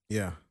feed.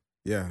 Yeah.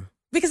 Yeah.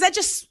 Because that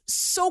just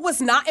so was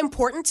not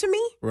important to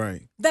me.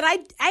 Right. That I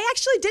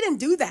actually didn't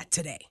do that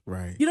today.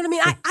 Right. You know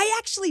what I mean? I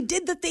actually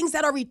did the things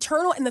that are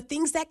eternal and the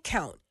things that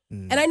count.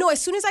 And I know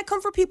as soon as I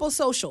come for people's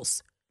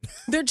socials,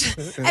 they're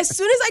just, as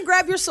soon as I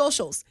grab your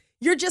socials,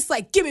 you're just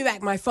like, give me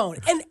back my phone.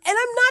 And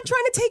I'm not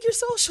trying to take your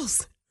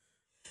socials.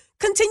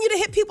 Continue to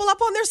hit people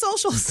up on their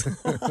socials.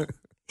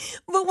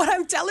 But what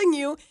I'm telling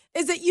you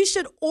is that you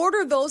should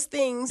order those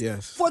things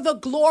for the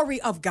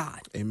glory of God.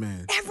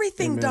 Amen.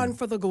 Everything done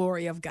for the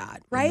glory of God,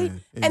 right?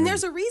 Amen. And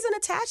there's a reason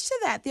attached to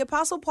that. The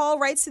Apostle Paul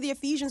writes to the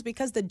Ephesians,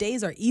 because the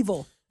days are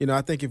evil. You know,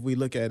 I think if we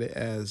look at it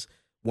as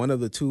one of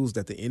the tools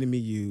that the enemy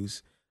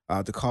used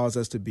to cause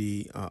us to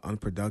be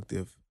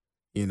unproductive,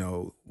 you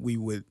know, we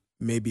would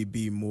maybe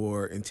be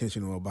more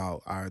intentional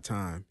about our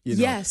time. You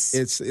know, yes.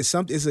 It's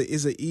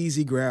an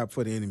easy grab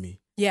for the enemy.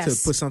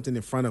 Yes. To put something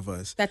in front of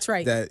us. That's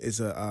right. That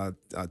is a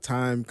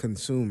time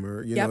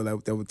consumer, you know,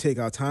 that would take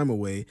our time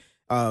away,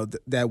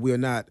 that we're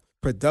not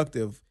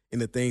productive in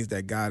the things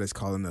that God is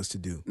calling us to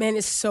do. Man,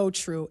 it's so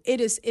true.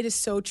 It is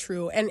so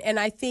true. And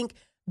I think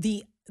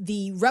the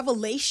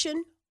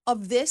revelation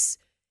of this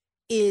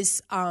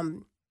is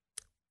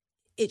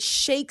it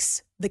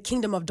shakes the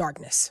kingdom of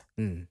darkness.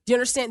 Do you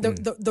understand?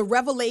 The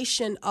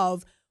revelation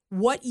of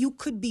what you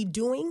could be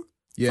doing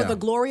for the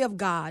glory of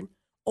God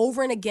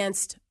over and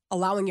against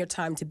allowing your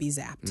time to be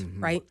zapped,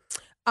 right?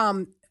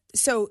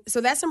 So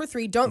that's number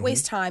 3. Don't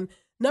waste time.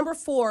 Number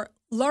 4,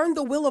 learn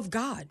the will of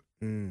God.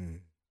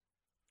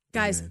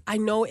 Guys, I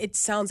know it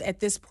sounds at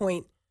this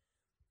point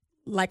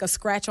like a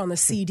scratch on the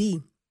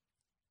CD.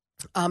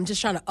 I'm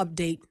just trying to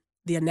update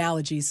the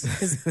analogies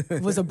because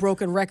it was a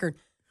broken record.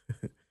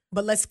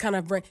 But let's kind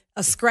of bring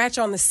a scratch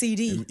on the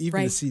CD. Even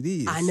right? the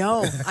CD is. I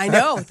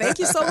know. Thank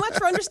you so much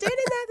for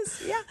understanding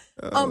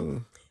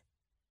that.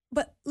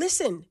 But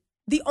listen,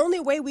 the only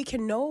way we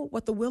can know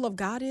what the will of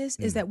God is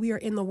that we are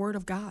in the Word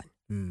of God.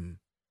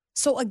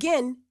 So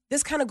again,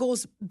 this kind of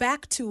goes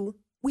back to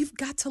we've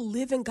got to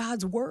live in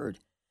God's Word.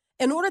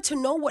 In order to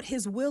know what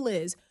His will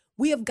is,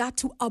 we have got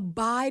to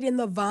abide in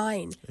the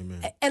vine.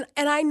 Amen. And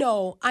I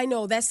know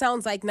that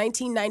sounds like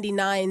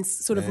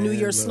 1999's sort of New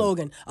Year's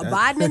slogan,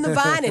 abiding in the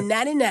vine and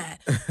 99.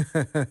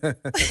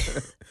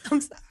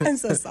 I'm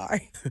so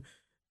sorry.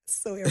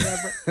 So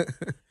irreverent.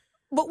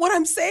 But what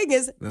I'm saying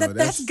is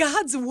that's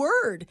God's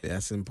word.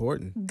 That's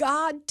important.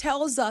 God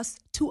tells us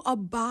to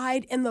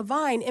abide in the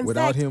vine.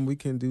 Without Him, we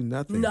can do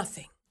nothing.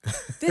 Nothing.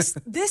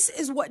 This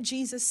is what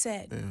Jesus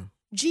said. Yeah.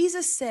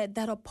 Jesus said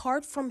that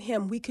apart from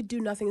Him, we could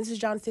do nothing. This is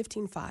John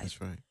 15:5.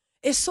 That's right.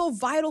 It's so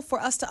vital for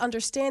us to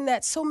understand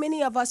that so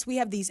many of us, we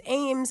have these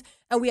aims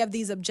and we have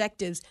these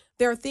objectives.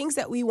 There are things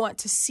that we want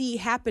to see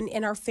happen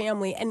in our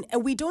family, and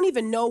we don't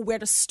even know where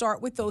to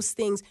start with those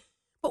things.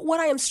 But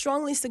what I am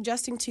strongly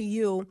suggesting to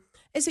you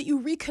is that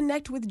you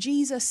reconnect with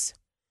Jesus.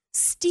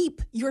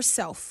 Steep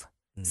yourself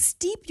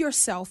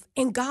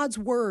in God's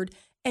word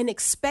and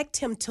expect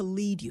Him to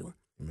lead you.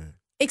 Amen.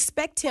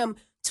 Expect Him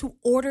to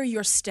order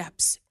your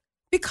steps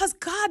because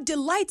God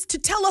delights to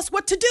tell us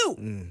what to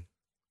do.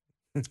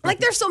 Like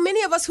there's so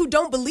many of us who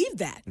don't believe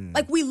that.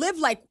 Like we live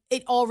like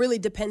it all really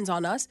depends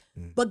on us,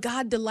 but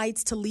God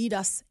delights to lead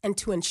us and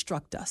to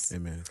instruct us.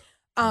 Amen.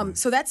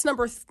 So that's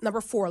number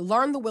 4,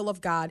 learn the will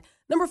of God.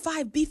 Number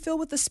 5, be filled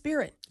with the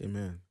Spirit.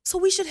 Amen. So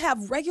we should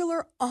have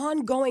regular,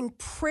 ongoing,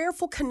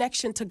 prayerful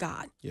connection to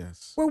God.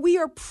 Yes. Where we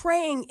are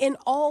praying in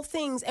all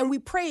things, and we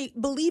pray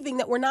believing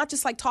that we're not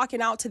just like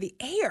talking out to the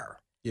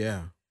air.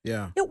 Yeah.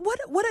 Yeah.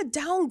 What a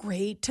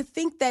downgrade to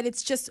think that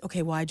it's just,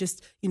 okay, well, I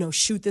just,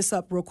 shoot this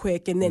up real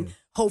quick and then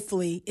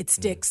hopefully it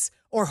sticks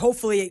or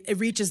hopefully it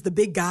reaches the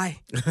big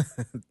guy.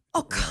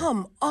 Oh,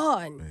 come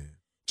on. Man.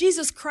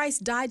 Jesus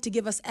Christ died to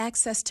give us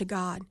access to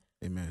God.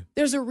 Amen.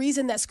 There's a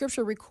reason that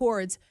scripture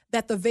records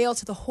that the veil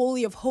to the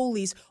Holy of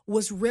Holies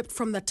was ripped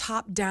from the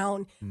top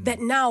down, that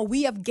now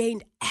we have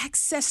gained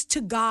access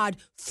to God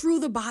through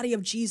the body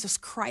of Jesus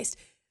Christ.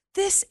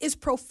 This is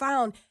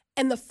profound.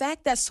 And the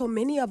fact that so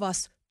many of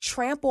us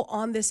trample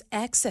on this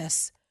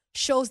access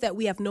shows that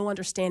we have no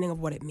understanding of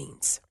what it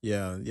means.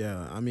 Yeah.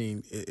 I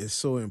mean, it's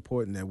so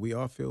important that we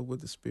are filled with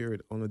the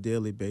Spirit on a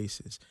daily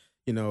basis.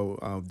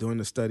 Doing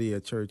the study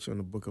at church on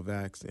the book of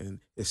Acts, and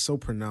it's so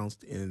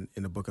pronounced in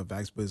the book of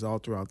Acts, but it's all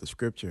throughout the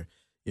scripture.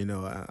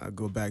 I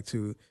go back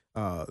to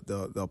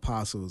the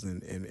apostles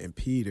and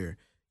Peter,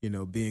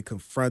 being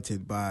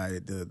confronted by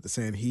the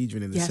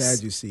Sanhedrin and the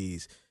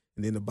Sadducees.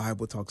 And then the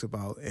Bible talks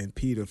about, and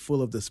Peter,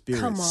 full of the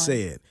Spirit,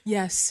 said,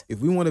 yes, if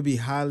we want to be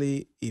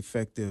highly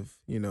effective,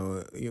 we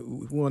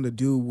want to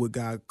do what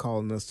God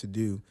calling us to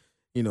do,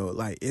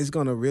 it's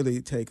going to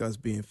really take us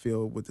being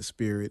filled with the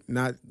Spirit,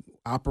 not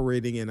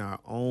operating in our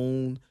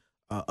own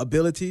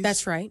abilities.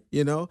 That's right.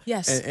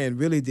 Yes. And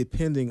really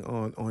depending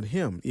on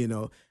Him,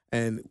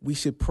 and we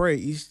should pray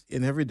each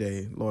and every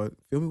day, Lord,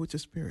 fill me with your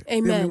Spirit.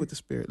 Amen. Fill me with the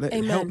Spirit.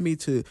 Help me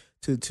to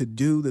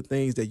do the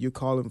things that you're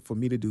calling for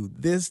me to do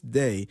this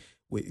day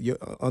with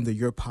under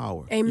your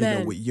power.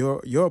 Amen. With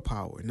your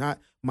power, not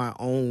my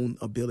own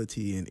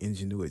ability and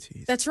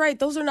ingenuity. That's right.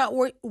 Those are not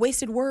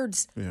wasted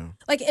words. Yeah.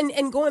 Like,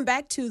 and going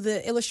back to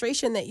the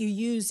illustration that you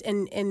used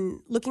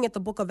in looking at the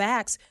book of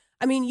Acts,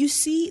 I mean, you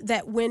see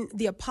that when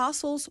the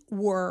apostles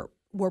were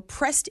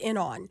pressed in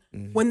on,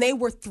 when they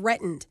were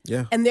threatened,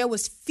 and there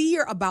was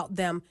fear about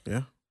them,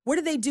 what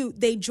did they do?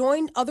 They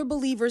joined other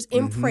believers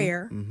in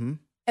prayer,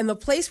 and the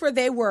place where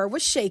they were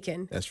was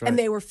shaken. That's right. And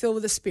they were filled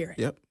with the Spirit.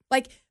 Yep.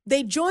 Like,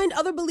 they joined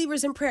other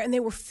believers in prayer, and they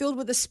were filled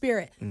with the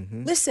Spirit.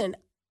 Listen,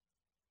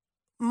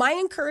 my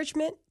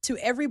encouragement to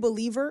every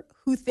believer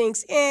who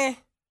thinks, I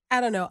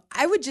don't know,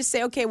 I would just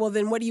say, okay, well,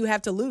 then what do you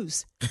have to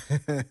lose?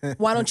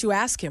 Why don't you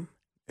ask Him?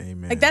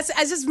 Amen. Like, that's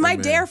just my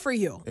dare for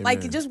you. Amen.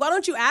 Like, just why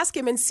don't you ask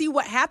Him and see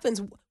what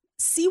happens?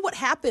 See what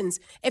happens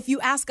if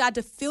you ask God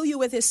to fill you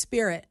with His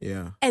Spirit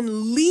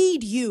and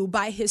lead you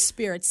by His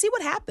Spirit. See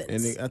what happens.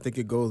 And I think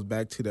it goes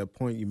back to that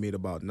point you made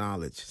about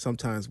knowledge.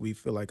 Sometimes we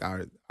feel like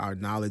our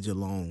knowledge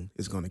alone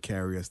is going to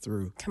carry us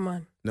through. Come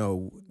on.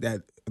 No,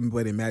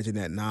 but imagine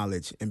that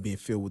knowledge and being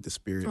filled with the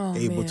Spirit,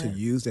 able to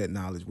use that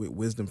knowledge with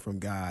wisdom from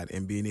God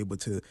and being able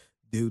to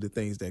do the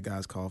things that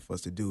God's called for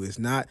us to do. It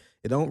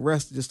don't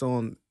rest just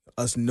on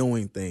us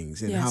knowing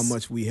things and how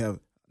much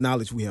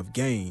knowledge we have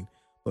gained.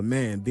 But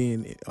man,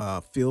 being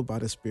filled by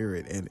the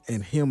Spirit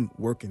and Him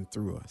working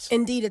through us.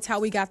 Indeed, it's how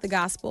we got the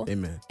gospel.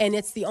 Amen. And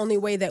it's the only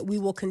way that we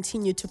will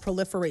continue to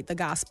proliferate the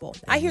gospel.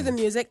 Amen. I hear the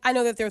music. I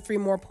know that there are 3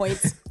 more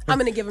points. I'm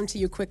going to give them to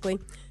you quickly.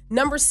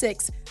 Number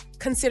 6,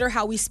 consider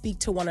how we speak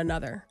to one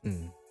another.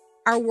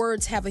 Our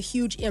words have a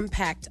huge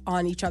impact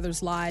on each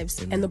other's lives.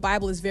 Amen. And the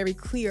Bible is very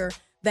clear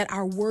that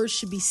our words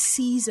should be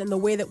seasoned the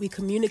way that we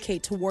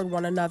communicate toward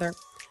one another.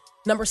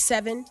 Number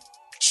 7,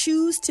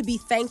 choose to be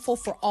thankful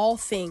for all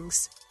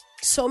things.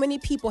 So many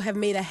people have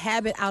made a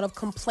habit out of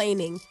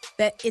complaining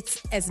that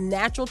it's as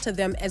natural to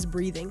them as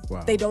breathing.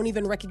 Wow. They don't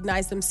even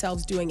recognize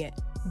themselves doing it.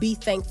 Be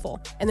thankful.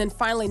 And then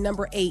finally,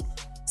 number 8,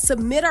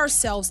 submit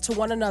ourselves to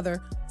one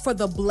another for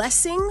the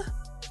blessing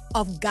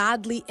of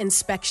godly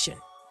inspection.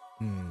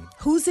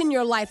 Who's in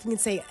your life and can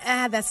say,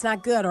 that's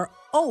not good, or,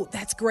 oh,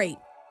 that's great.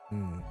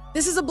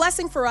 This is a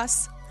blessing for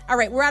us. All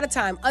right, we're out of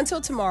time.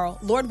 Until tomorrow,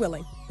 Lord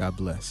willing. God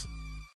bless.